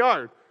my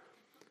backyard.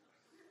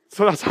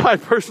 So that's how I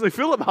personally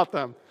feel about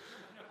them.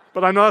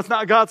 But I know that's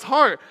not God's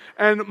heart.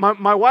 And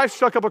my wife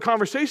struck up a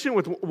conversation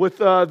with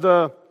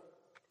the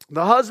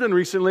husband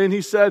recently, and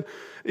he said,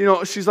 you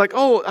know, she's like,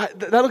 oh,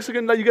 that looks like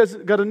you guys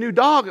got a new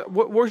dog.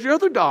 Where's your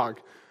other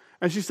dog?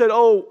 And he said,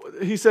 oh,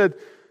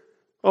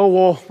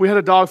 well, we had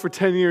a dog for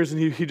 10 years,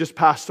 and he just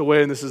passed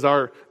away, and this is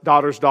our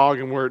daughter's dog,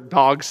 and we're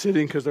dog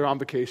sitting because they're on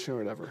vacation or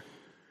whatever.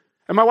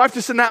 And my wife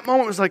just in that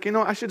moment was like, you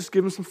know, I should just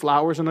give them some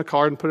flowers and a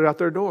card and put it out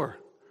their door.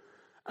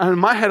 And in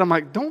my head, I'm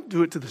like, don't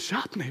do it to the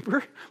shop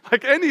neighbor.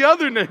 Like any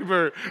other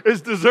neighbor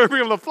is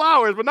deserving of the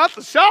flowers, but not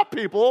the shop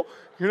people,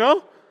 you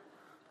know?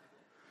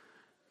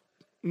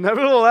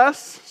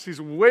 Nevertheless,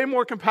 she's way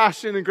more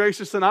compassionate and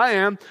gracious than I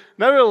am.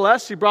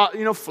 Nevertheless, she brought,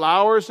 you know,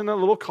 flowers and a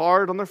little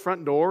card on their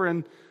front door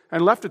and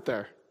left it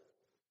there.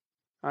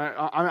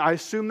 I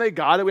assume they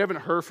got it. We haven't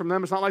heard from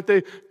them. It's not like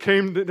they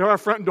came to our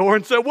front door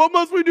and said, what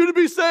must we do to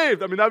be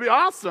saved? I mean, that'd be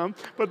awesome,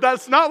 but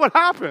that's not what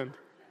happened.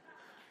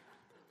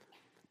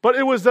 But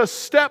it was a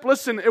step,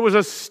 listen, it was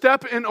a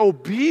step in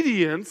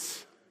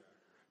obedience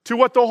to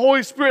what the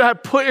Holy Spirit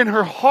had put in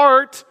her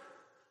heart,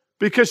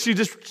 because she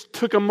just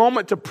took a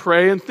moment to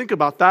pray and think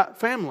about that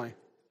family.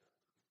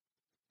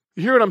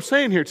 You hear what I'm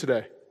saying here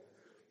today?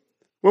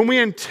 When we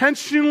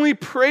intentionally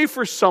pray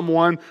for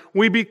someone,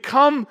 we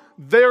become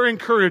their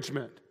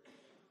encouragement.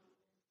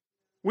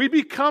 We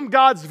become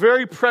God's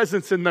very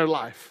presence in their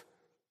life.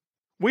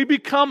 We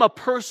become a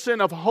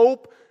person of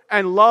hope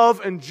and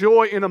love and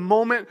joy in a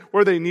moment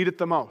where they need it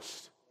the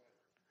most.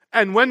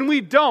 And when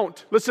we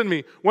don't, listen to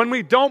me, when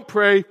we don't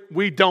pray,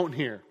 we don't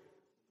hear.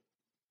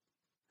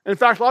 In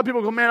fact, a lot of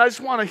people go, man, I just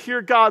want to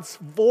hear God's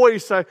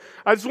voice. I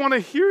just want to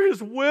hear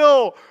His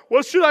will.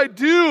 What should I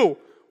do?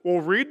 Well,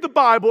 read the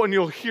Bible and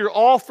you'll hear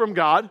all from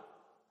God.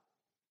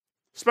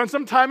 Spend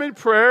some time in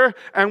prayer,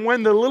 and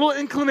when the little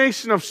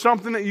inclination of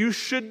something that you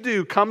should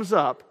do comes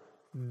up,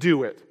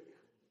 do it.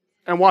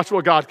 And watch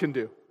what God can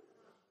do.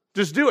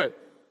 Just do it.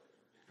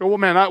 Go, well,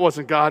 man, that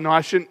wasn't God. No,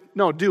 I shouldn't.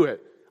 No, do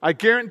it. I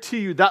guarantee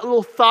you that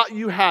little thought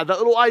you had, that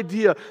little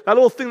idea, that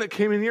little thing that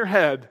came in your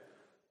head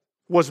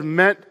was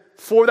meant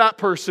for that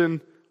person,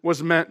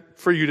 was meant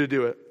for you to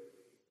do it.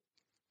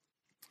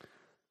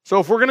 So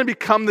if we're going to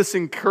become this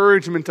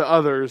encouragement to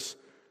others,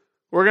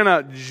 we're going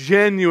to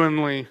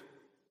genuinely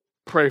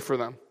pray for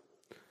them.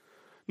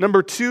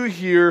 Number 2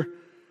 here,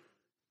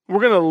 we're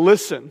going to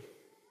listen.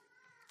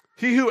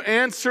 He who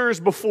answers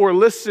before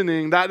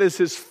listening, that is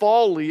his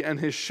folly and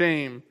his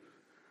shame.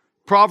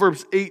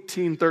 Proverbs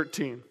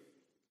 18:13.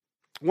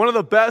 One of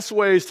the best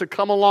ways to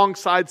come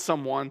alongside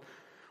someone,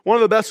 one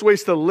of the best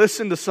ways to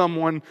listen to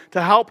someone,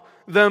 to help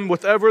them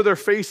with whatever they're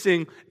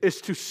facing,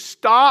 is to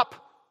stop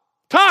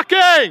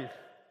talking.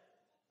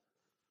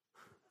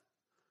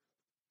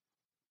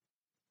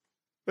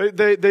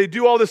 They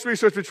do all this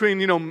research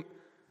between,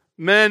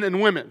 men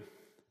and women.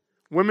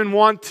 Women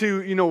want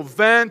to,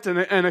 vent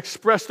and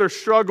express their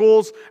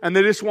struggles, and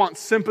they just want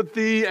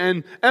sympathy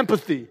and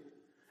empathy.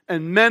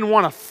 And men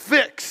want to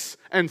fix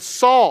and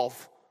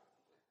solve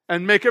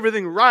and make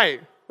everything right?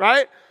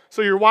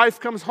 So your wife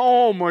comes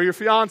home, or your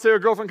fiance or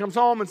girlfriend comes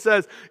home and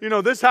says,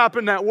 this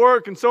happened at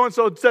work, and so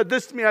said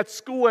this to me at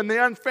school, and they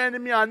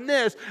unfriended me on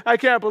this. I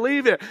can't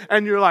believe it.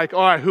 And you're like,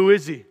 all right, who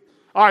is he?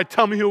 All right,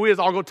 tell me who he is.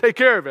 I'll go take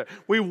care of it.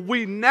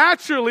 We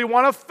naturally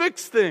want to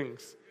fix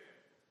things,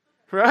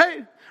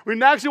 right? We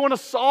naturally want to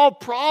solve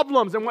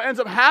problems. And what ends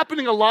up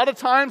happening a lot of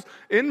times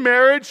in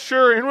marriage,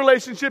 sure, in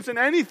relationships, in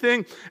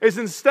anything, is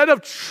instead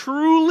of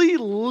truly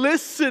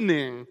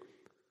listening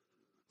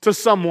to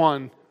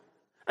someone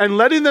and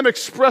letting them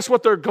express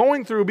what they're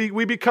going through,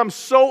 we become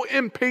so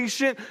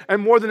impatient,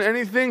 and more than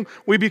anything,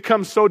 we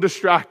become so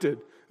distracted.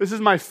 This is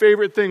my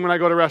favorite thing when I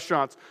go to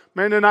restaurants.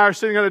 Amanda and I are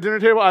sitting at a dinner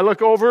table. I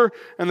look over,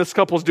 and this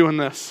couple's doing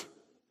this.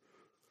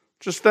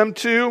 Just them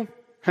two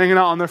hanging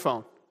out on their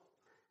phone.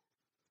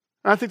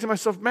 And I think to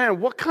myself, man,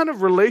 what kind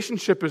of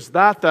relationship is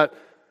that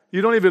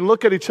you don't even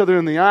look at each other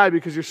in the eye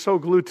because you're so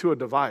glued to a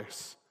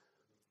device?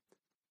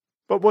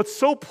 But what's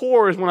so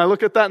poor is when I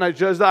look at that and I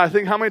judge that, I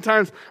think how many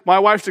times my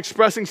wife's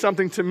expressing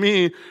something to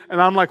me,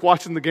 and I'm like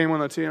watching the game on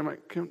the TV. I'm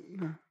like,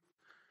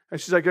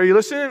 and she's like, are you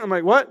listening? I'm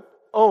like, what?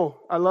 Oh,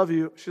 I love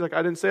you. She's like,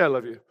 I didn't say I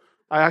love you.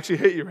 I actually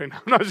hate you right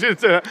now. No, she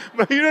didn't say that.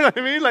 But you know what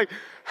I mean? Like,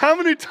 how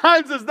many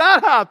times does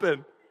that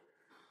happen?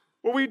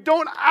 Where we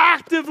don't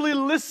actively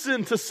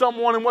listen to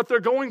someone and what they're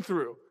going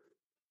through.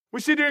 We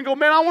sit here and go,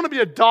 man, I want to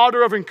be a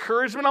daughter of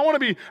encouragement. I want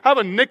to have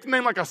a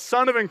nickname like a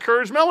son of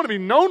encouragement. I want to be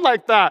known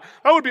like that.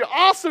 That would be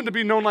awesome to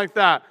be known like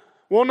that.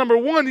 Well, number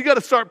 1, you got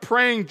to start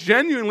praying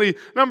genuinely.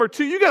 Number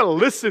 2, you got to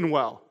listen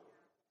well.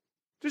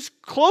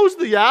 Just close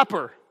the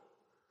yapper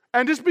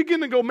and just begin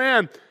to go,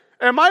 man,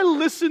 am I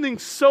listening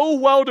so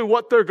well to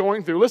what they're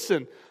going through?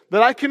 Listen,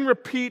 that I can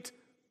repeat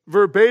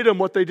verbatim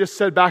what they just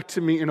said back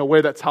to me in a way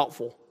that's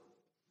helpful.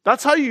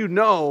 That's how you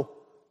know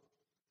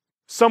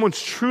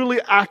someone's truly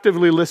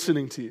actively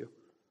listening to you.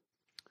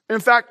 In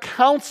fact,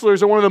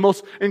 counselors are one of the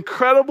most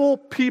incredible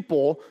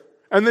people,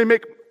 and they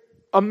make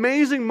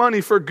amazing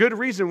money for a good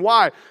reason.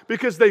 Why?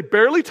 Because they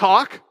barely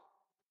talk.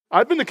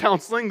 I've been to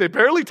counseling. They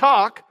barely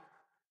talk.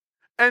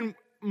 And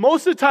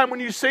most of the time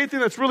when you say anything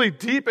that's really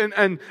deep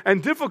and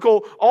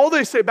difficult, all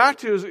they say back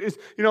to you is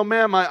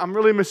ma'am, I'm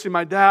really missing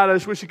my dad. I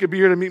just wish he could be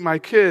here to meet my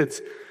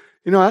kids.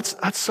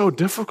 That's so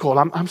difficult.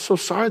 I'm so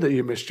sorry that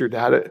you missed your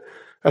dad.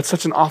 That's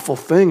such an awful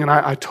thing, and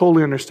I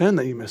totally understand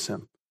that you miss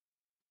him.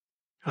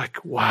 You're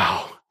like,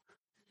 wow.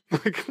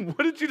 Like, what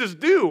did you just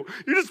do?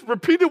 You just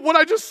repeated what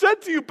I just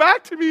said to you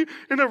back to me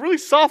in a really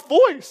soft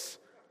voice.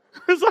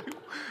 It's like,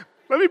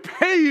 let me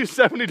pay you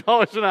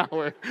 $70 an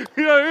hour.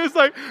 It's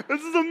like,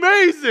 this is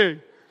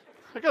amazing.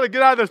 I got to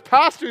get out of this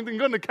pastoring and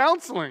go into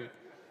counseling.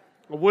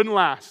 It wouldn't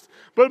last.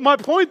 But my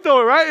point,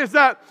 though, right, is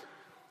that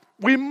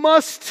we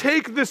must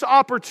take this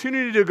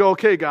opportunity to go,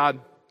 okay, God,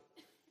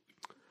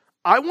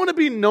 I want to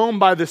be known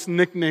by this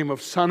nickname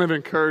of son of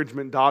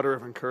encouragement, daughter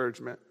of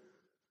encouragement.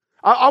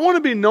 I want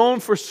to be known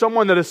for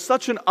someone that is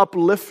such an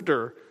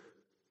uplifter,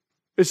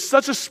 is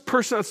such a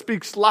person that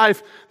speaks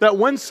life, that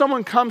when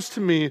someone comes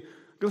to me,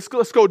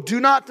 let's go, do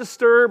not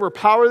disturb or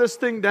power this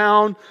thing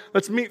down.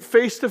 Let's meet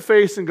face to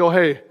face and go,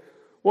 hey,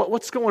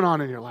 what's going on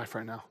in your life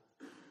right now?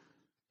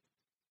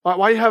 Why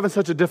are you having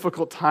such a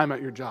difficult time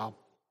at your job?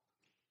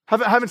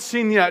 Haven't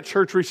seen you at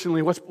church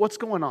recently. What's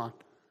going on?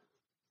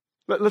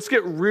 Let's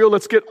get real.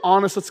 Let's get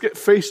honest. Let's get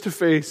face to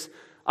face.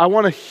 I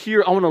want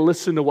to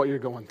listen to what you're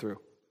going through.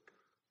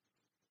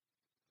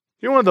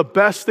 One of the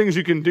best things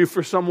you can do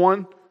for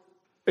someone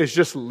is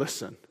just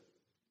listen.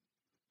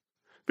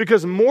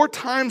 Because more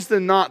times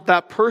than not,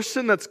 that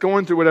person that's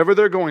going through whatever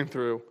they're going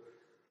through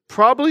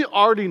probably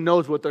already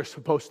knows what they're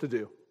supposed to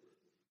do.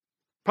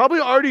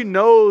 Probably already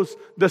knows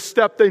the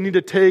step they need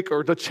to take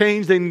or the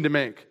change they need to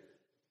make.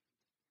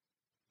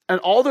 And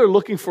all they're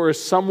looking for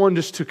is someone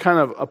just to kind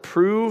of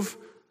approve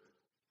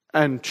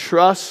and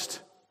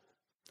trust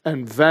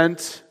and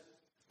vent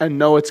and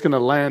know it's going to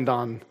land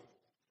on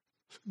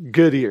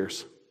good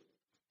ears.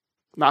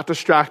 Not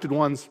distracted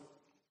ones.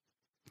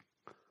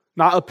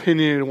 Not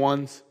opinionated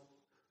ones.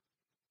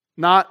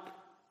 Not,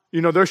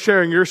 they're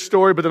sharing your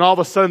story, but then all of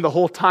a sudden the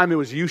whole time it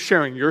was you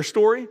sharing your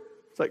story.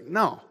 It's like,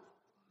 no.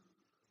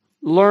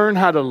 Learn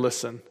how to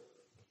listen.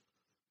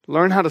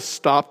 Learn how to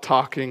stop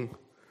talking.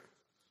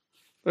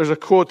 There's a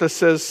quote that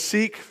says,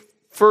 seek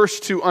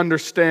first to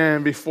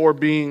understand before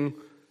being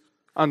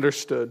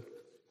understood.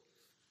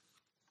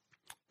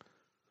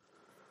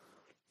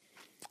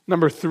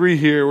 Number 3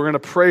 here, we're going to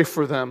pray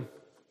for them.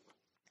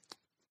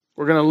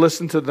 We're going to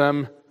listen to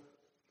them.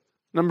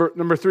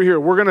 Number 3 here,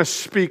 we're going to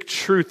speak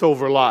truth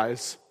over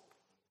lies.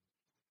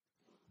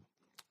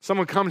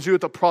 Someone comes to you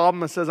with a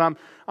problem and says, I'm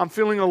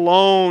feeling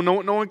alone. No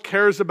one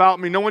cares about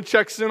me. No one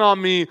checks in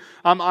on me.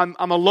 I'm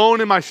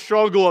alone in my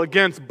struggle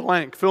against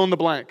blank. Fill in the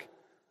blank.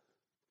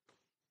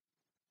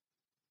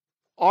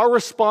 Our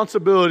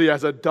responsibility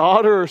as a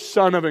daughter or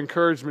son of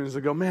encouragement is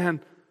to go, man,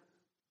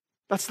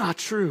 that's not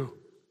true.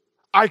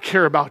 I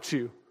care about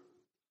you.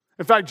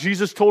 In fact,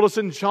 Jesus told us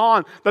in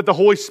John that the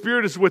Holy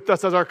Spirit is with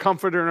us as our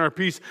comforter and our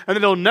peace, and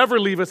that He'll never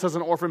leave us as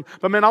an orphan.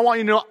 But man, I want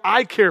you to know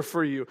I care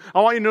for you.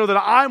 I want you to know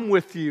that I'm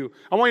with you.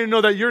 I want you to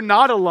know that you're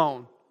not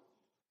alone.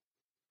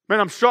 Man,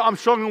 I'm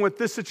struggling with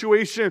this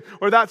situation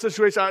or that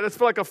situation. I just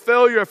feel like a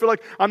failure. I feel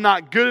like I'm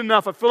not good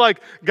enough. I feel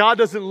like God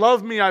doesn't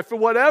love me. I feel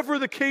whatever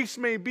the case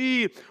may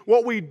be,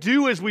 what we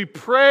do is we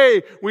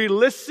pray, we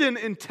listen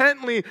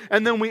intently,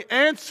 and then we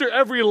answer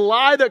every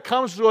lie that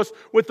comes to us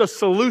with the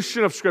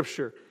solution of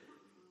Scripture.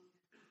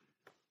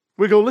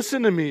 We go,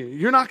 listen to me.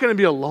 You're not going to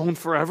be alone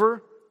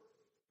forever.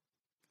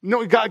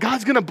 No,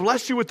 God's going to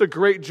bless you with a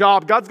great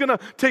job. God's going to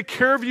take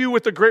care of you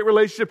with a great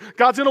relationship.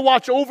 God's going to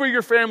watch over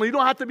your family. You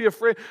don't have to be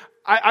afraid.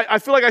 I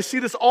feel like I see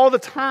this all the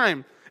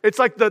time. It's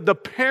like the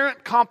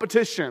parent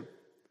competition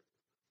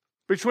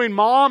between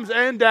moms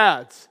and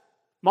dads.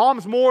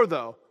 Moms more,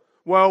 though.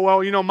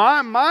 Well, you know,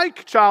 my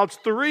child's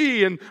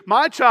 3 and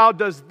my child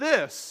does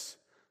this.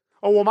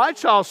 Oh, well, my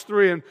child's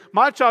 3 and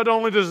my child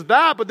only does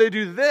that, but they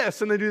do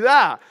this and they do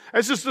that. And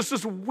it's just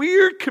this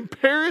weird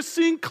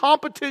comparison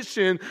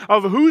competition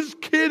of whose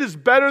kid is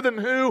better than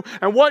who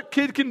and what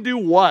kid can do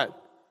what.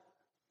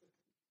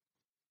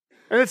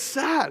 And it's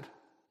sad.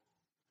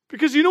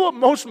 Because you know what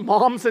most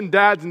moms and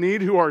dads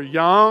need who are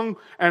young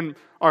and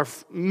are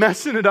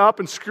messing it up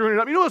and screwing it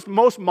up? You know what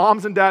most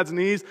moms and dads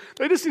need?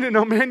 They just need to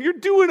know, man, you're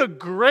doing a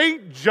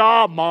great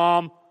job,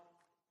 Mom.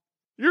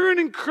 You're an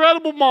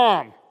incredible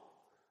mom.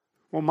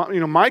 Well,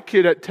 my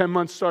kid at 10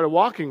 months started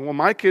walking. Well,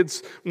 my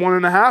kid's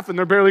 1.5 and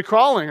they're barely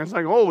crawling. It's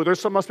like, oh,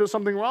 must be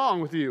something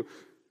wrong with you.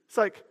 It's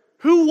like,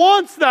 who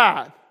wants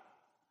that?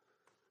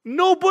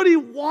 Nobody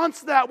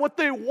wants that. What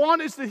they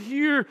want is to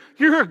hear,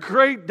 you're a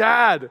great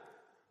dad.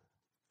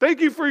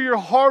 Thank you for your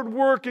hard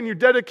work and your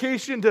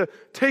dedication to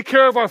take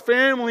care of our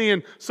family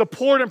and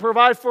support and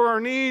provide for our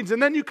needs.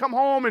 And then you come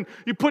home and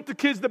you put the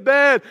kids to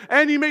bed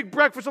and you make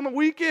breakfast on the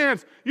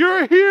weekends. You're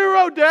a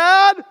hero,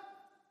 Dad.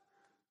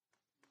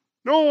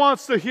 No one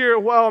wants to hear,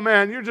 well,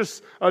 man, you're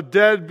just a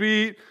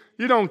deadbeat.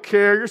 You don't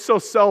care. You're so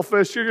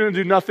selfish. You're going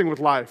to do nothing with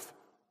life.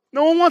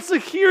 No one wants to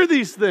hear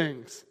these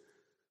things.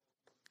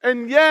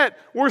 And yet,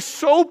 we're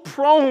so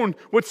prone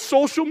with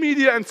social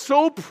media and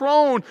so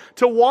prone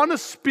to want to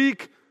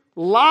speak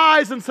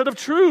lies instead of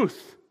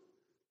truth.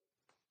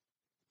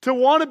 To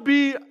want to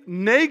be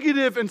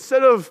negative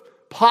instead of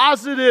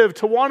positive.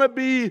 To want to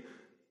be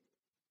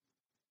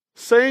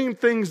saying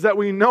things that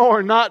we know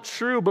are not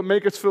true but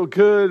make us feel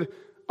good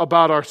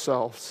about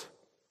ourselves.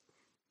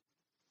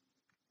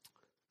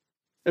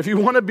 If you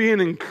want to be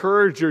an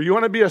encourager, you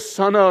want to be a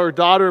son or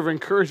daughter of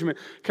encouragement,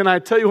 can I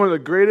tell you one of the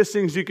greatest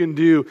things you can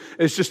do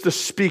is just to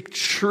speak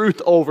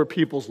truth over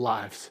people's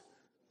lives.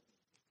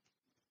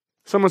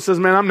 Someone says,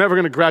 man, I'm never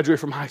going to graduate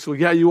from high school.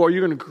 Yeah, you are.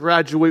 You're going to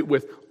graduate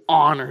with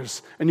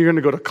honors, and you're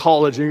going to go to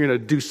college, and you're going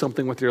to do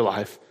something with your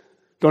life.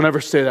 Don't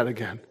ever say that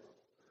again.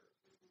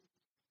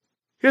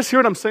 You guys hear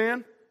what I'm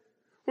saying?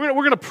 We're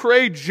going to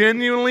pray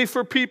genuinely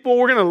for people.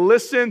 We're going to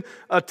listen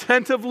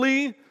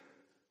attentively.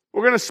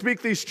 We're going to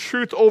speak these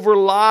truth over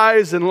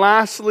lies. And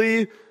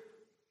lastly,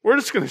 we're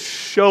just going to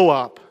show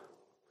up.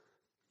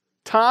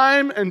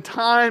 Time and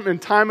time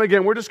and time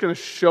again, we're just going to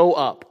show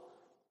up.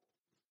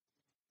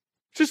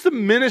 Just the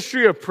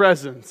ministry of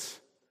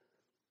presence.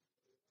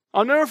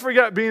 I'll never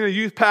forget being a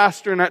youth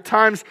pastor, and at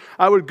times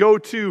I would go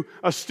to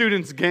a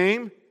student's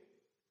game,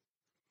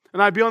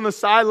 and I'd be on the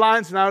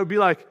sidelines, and I would be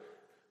like,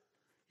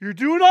 you're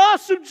doing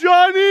awesome,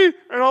 Johnny.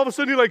 And all of a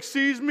sudden he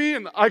sees me,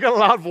 and I got a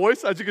loud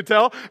voice, as you can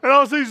tell. And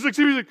all of a sudden he's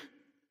like,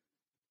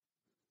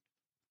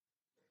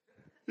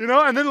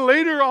 and then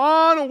later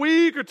on, a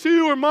week or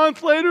 2 or a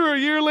month later or a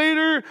year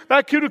later,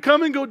 that kid would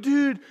come and go,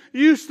 dude,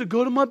 you used to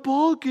go to my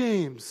ball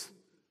games.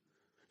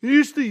 You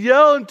used to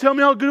yell and tell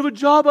me how good of a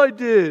job I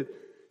did.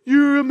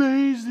 You're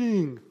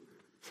amazing.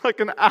 It's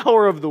like an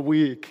hour of the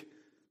week.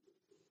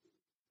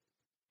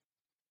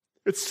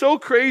 It's so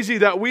crazy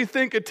that we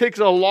think it takes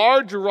a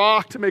large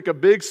rock to make a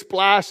big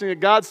splash, and yet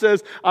God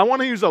says, I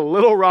want to use a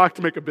little rock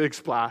to make a big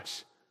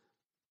splash.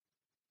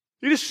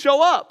 You just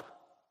show up.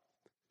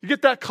 You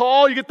get that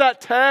call, you get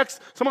that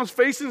text, someone's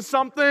facing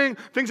something,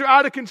 things are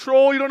out of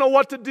control, you don't know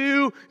what to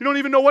do, you don't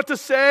even know what to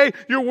say,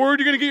 you're worried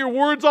you're going to get your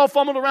words all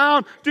fumbled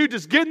around. Dude,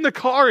 just get in the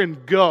car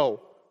and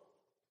go.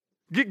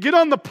 Get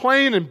on the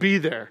plane and be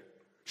there.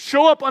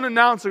 Show up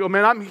unannounced and go,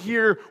 man, I'm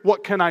here,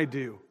 what can I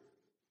do?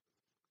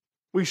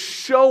 We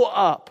show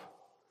up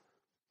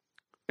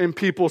in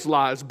people's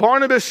lives.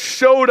 Barnabas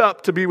showed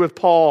up to be with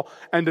Paul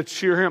and to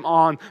cheer him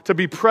on, to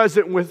be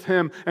present with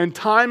him. And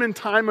time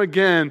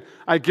again,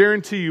 I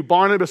guarantee you,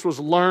 Barnabas was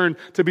learned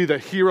to be the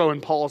hero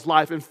in Paul's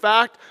life. In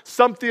fact,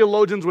 some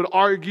theologians would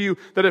argue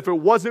that if it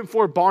wasn't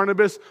for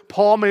Barnabas,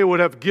 Paul would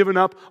have given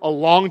up a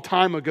long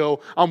time ago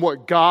on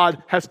what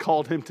God has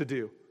called him to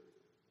do.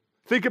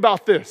 Think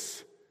about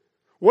this.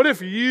 What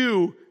if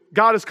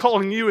God is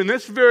calling you in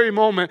this very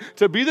moment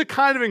to be the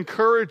kind of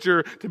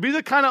encourager, to be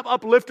the kind of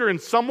uplifter in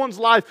someone's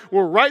life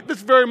where right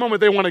this very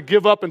moment they want to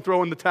give up and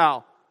throw in the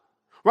towel.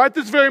 Right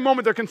this very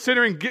moment they're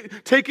considering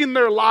taking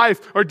their life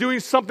or doing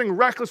something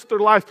reckless with their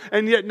life,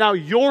 and yet now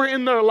you're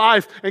in their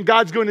life and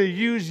God's going to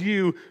use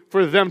you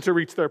for them to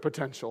reach their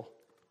potential.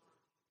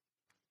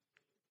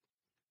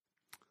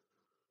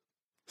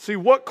 See,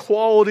 what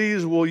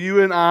qualities will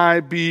you and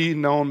I be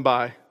known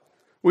by?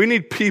 We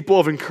need people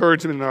of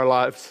encouragement in our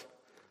lives.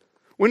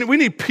 We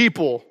need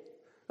people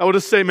that will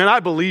just say, man,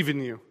 I believe in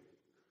you.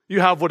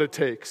 You have what it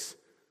takes.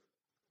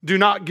 Do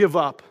not give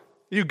up.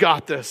 You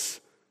got this.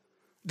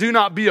 Do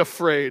not be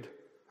afraid.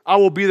 I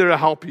will be there to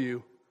help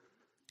you.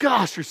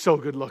 Gosh, you're so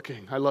good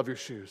looking. I love your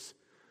shoes.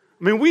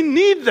 I mean, we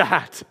need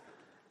that.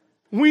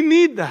 We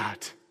need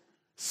that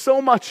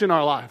so much in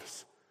our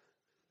lives.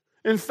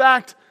 In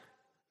fact,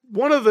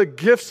 one of the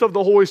gifts of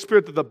the Holy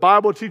Spirit that the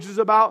Bible teaches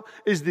about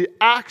is the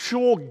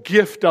actual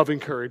gift of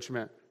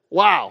encouragement.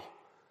 Wow.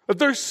 But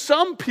there's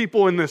some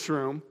people in this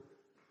room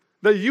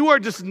that you are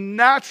just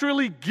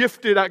naturally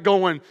gifted at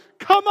going,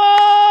 come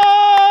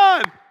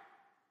on!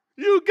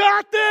 You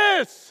got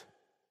this!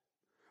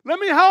 Let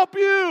me help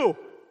you!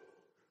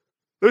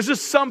 There's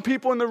just some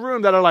people in the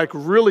room that are like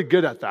really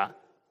good at that.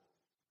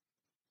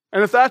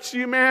 And if that's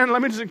you, man,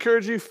 let me just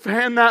encourage you,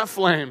 fan that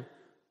flame.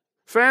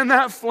 Fan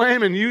that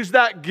flame and use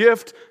that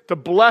gift to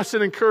bless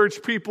and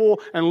encourage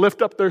people and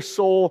lift up their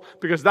soul,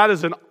 because that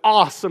is an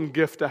awesome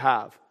gift to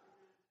have.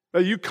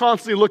 That you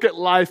constantly look at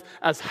life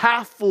as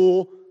half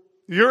full,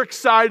 you're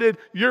excited,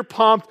 you're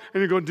pumped,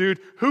 and you're going, dude,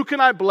 who can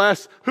I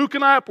bless? Who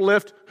can I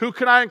uplift? Who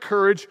can I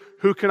encourage?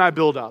 Who can I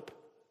build up?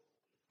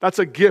 That's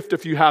a gift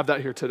if you have that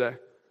here today.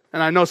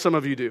 And I know some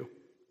of you do.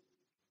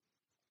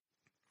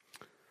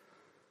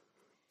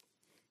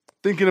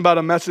 Thinking about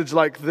a message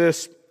like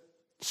this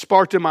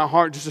sparked in my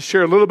heart just to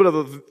share a little bit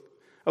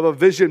of a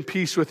vision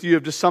piece with you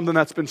of just something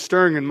that's been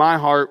stirring in my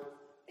heart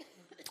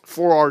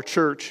for our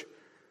church.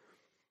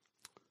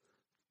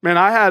 Man,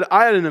 I had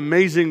an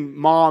amazing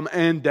mom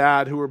and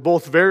dad who were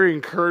both very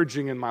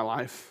encouraging in my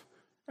life.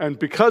 And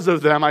because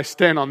of them, I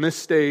stand on this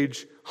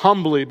stage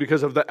humbly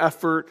because of the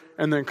effort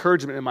and the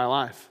encouragement in my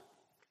life.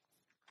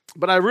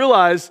 But I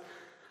realize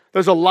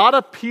there's a lot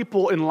of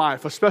people in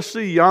life,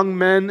 especially young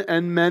men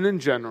and men in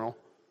general,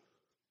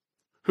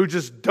 who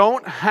just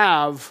don't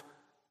have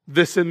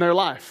this in their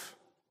life.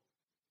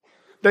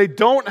 They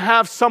don't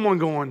have someone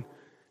going,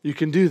 you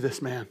can do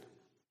this, man.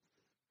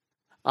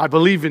 I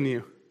believe in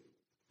you.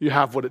 You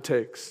have what it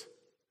takes.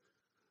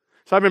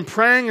 So I've been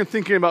praying and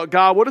thinking about,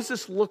 God, what does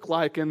this look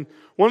like? And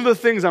one of the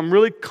things I'm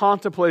really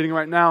contemplating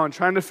right now and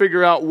trying to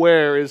figure out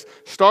where is,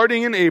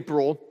 starting in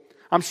April,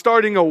 I'm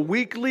starting a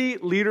weekly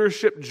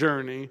leadership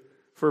journey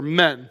for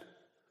men,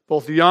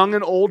 both young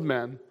and old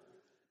men,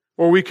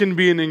 where we can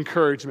be an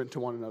encouragement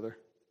to one another.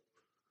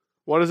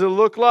 What does it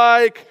look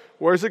like?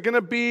 Where's it going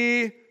to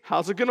be?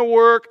 How's it going to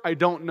work? I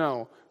don't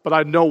know. But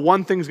I know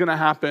one thing's going to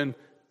happen.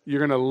 You're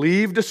going to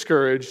leave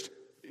discouraged.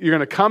 You're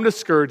going to come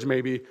discouraged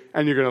maybe,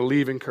 and you're going to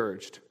leave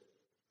encouraged.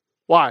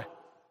 Why?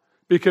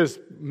 Because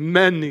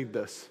men need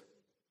this.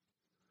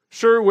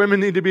 Sure, women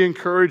need to be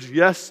encouraged.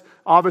 Yes,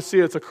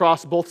 obviously it's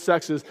across both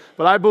sexes.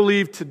 But I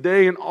believe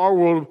today in our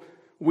world,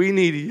 we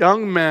need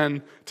young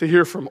men to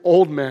hear from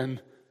old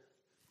men,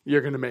 you're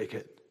going to make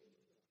it.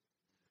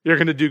 You're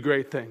going to do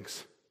great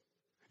things.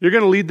 You're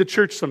going to lead the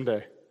church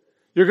someday.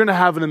 You're going to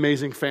have an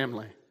amazing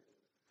family.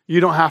 You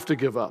don't have to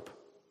give up.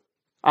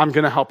 I'm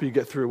going to help you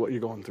get through what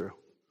you're going through.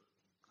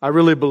 I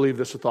really believe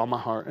this with all my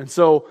heart. And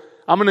so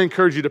I'm going to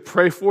encourage you to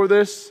pray for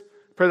this.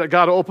 Pray that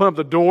God will open up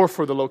the door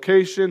for the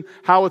location,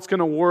 how it's going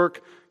to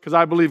work, because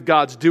I believe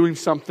God's doing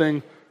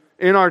something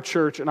in our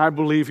church, and I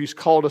believe He's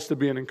called us to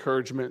be an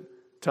encouragement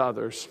to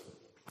others.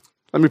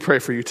 Let me pray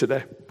for you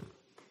today.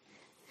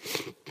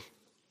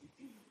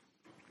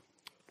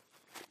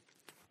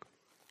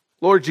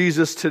 Lord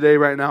Jesus, today,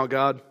 right now,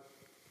 God,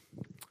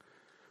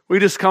 we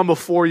just come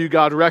before you,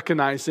 God,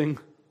 recognizing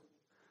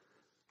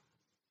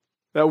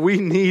that we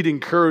need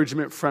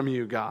encouragement from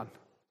you, God.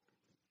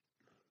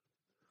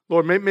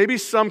 Lord, maybe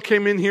some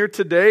came in here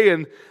today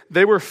and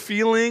they were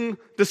feeling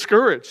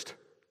discouraged.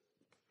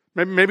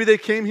 Maybe they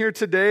came here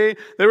today,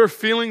 they were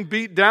feeling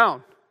beat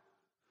down.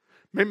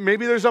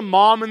 Maybe there's a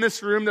mom in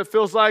this room that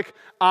feels like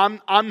I'm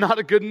not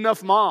a good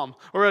enough mom.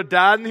 Or a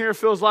dad in here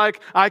feels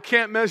like I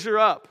can't measure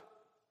up.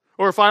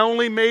 Or if I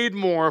only made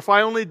more, if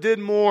I only did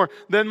more,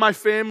 then my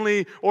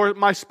family or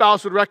my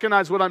spouse would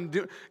recognize what I'm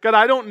doing. God,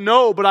 I don't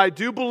know, but I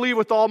do believe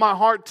with all my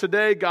heart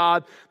today,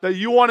 God, that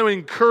you want to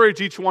encourage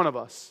each one of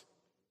us.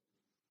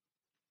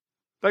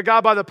 That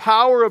God, by the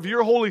power of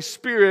your Holy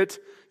Spirit,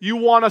 you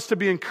want us to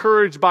be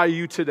encouraged by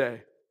you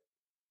today.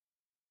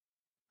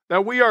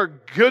 that we are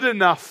good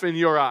enough in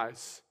your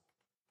eyes,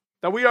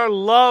 that we are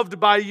loved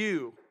by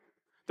you,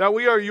 that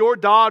we are your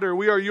daughter,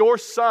 we are your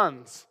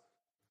sons,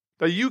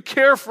 that you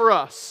care for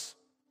us,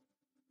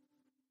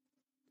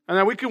 and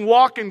that we can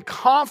walk in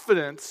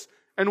confidence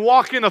and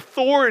walk in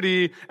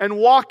authority and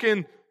walk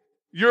in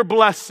your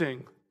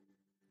blessing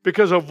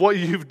because of what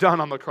you've done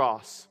on the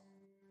cross.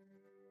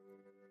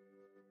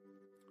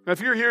 And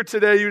if you're here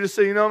today, you just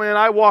say, you know, man,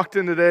 I walked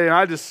in today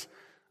and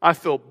I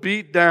feel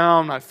beat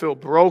down, I feel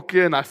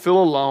broken, I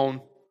feel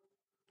alone,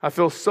 I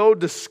feel so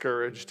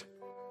discouraged.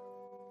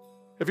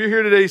 If you're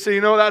here today, you say, you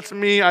know, that's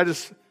me, I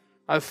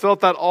felt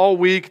that all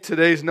week,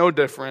 today's no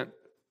different.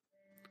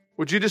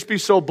 Would you just be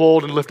so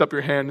bold and lift up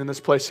your hand in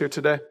this place here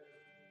today?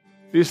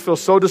 You just feel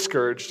so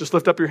discouraged, just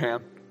lift up your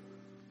hand.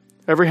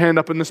 Every hand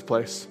up in this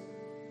place.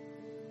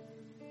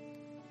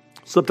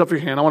 Just lift up your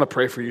hand. I want to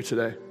pray for you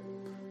today.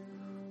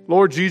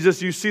 Lord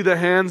Jesus, you see the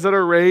hands that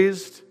are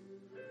raised.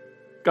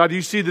 God,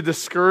 you see the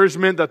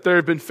discouragement that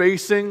they've been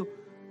facing.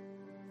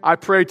 I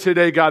pray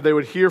today, God, they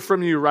would hear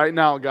from you right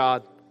now,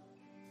 God.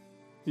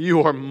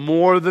 You are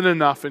more than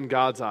enough in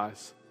God's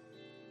eyes.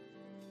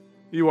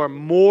 You are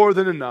more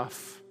than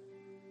enough.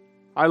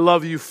 I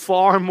love you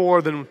far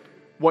more than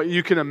what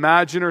you can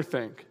imagine or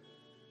think.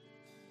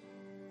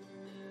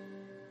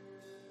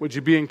 Would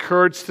you be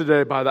encouraged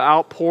today by the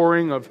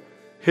outpouring of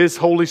His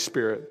Holy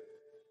Spirit?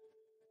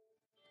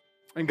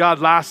 And God,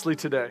 lastly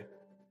today,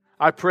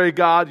 I pray,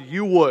 God,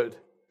 you would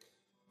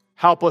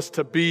help us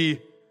to be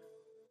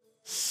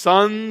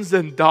sons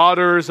and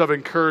daughters of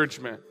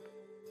encouragement.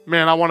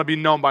 Man, I want to be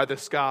known by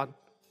this, God.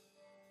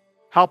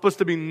 Help us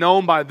to be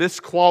known by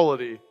this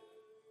quality.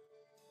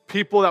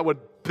 People that would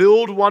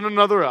build one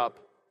another up,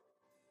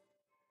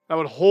 that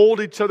would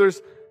hold each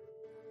other's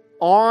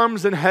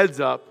arms and heads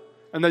up,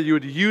 and that you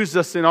would use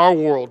us in our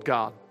world,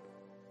 God.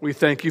 We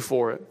thank you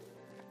for it.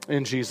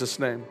 In Jesus'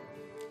 name,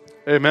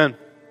 amen.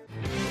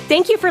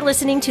 Thank you for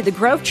listening to the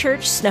Grove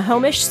Church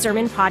Snohomish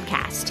Sermon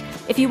Podcast.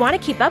 If you want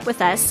to keep up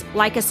with us,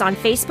 like us on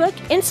Facebook,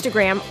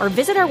 Instagram, or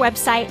visit our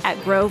website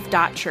at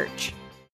grove.church.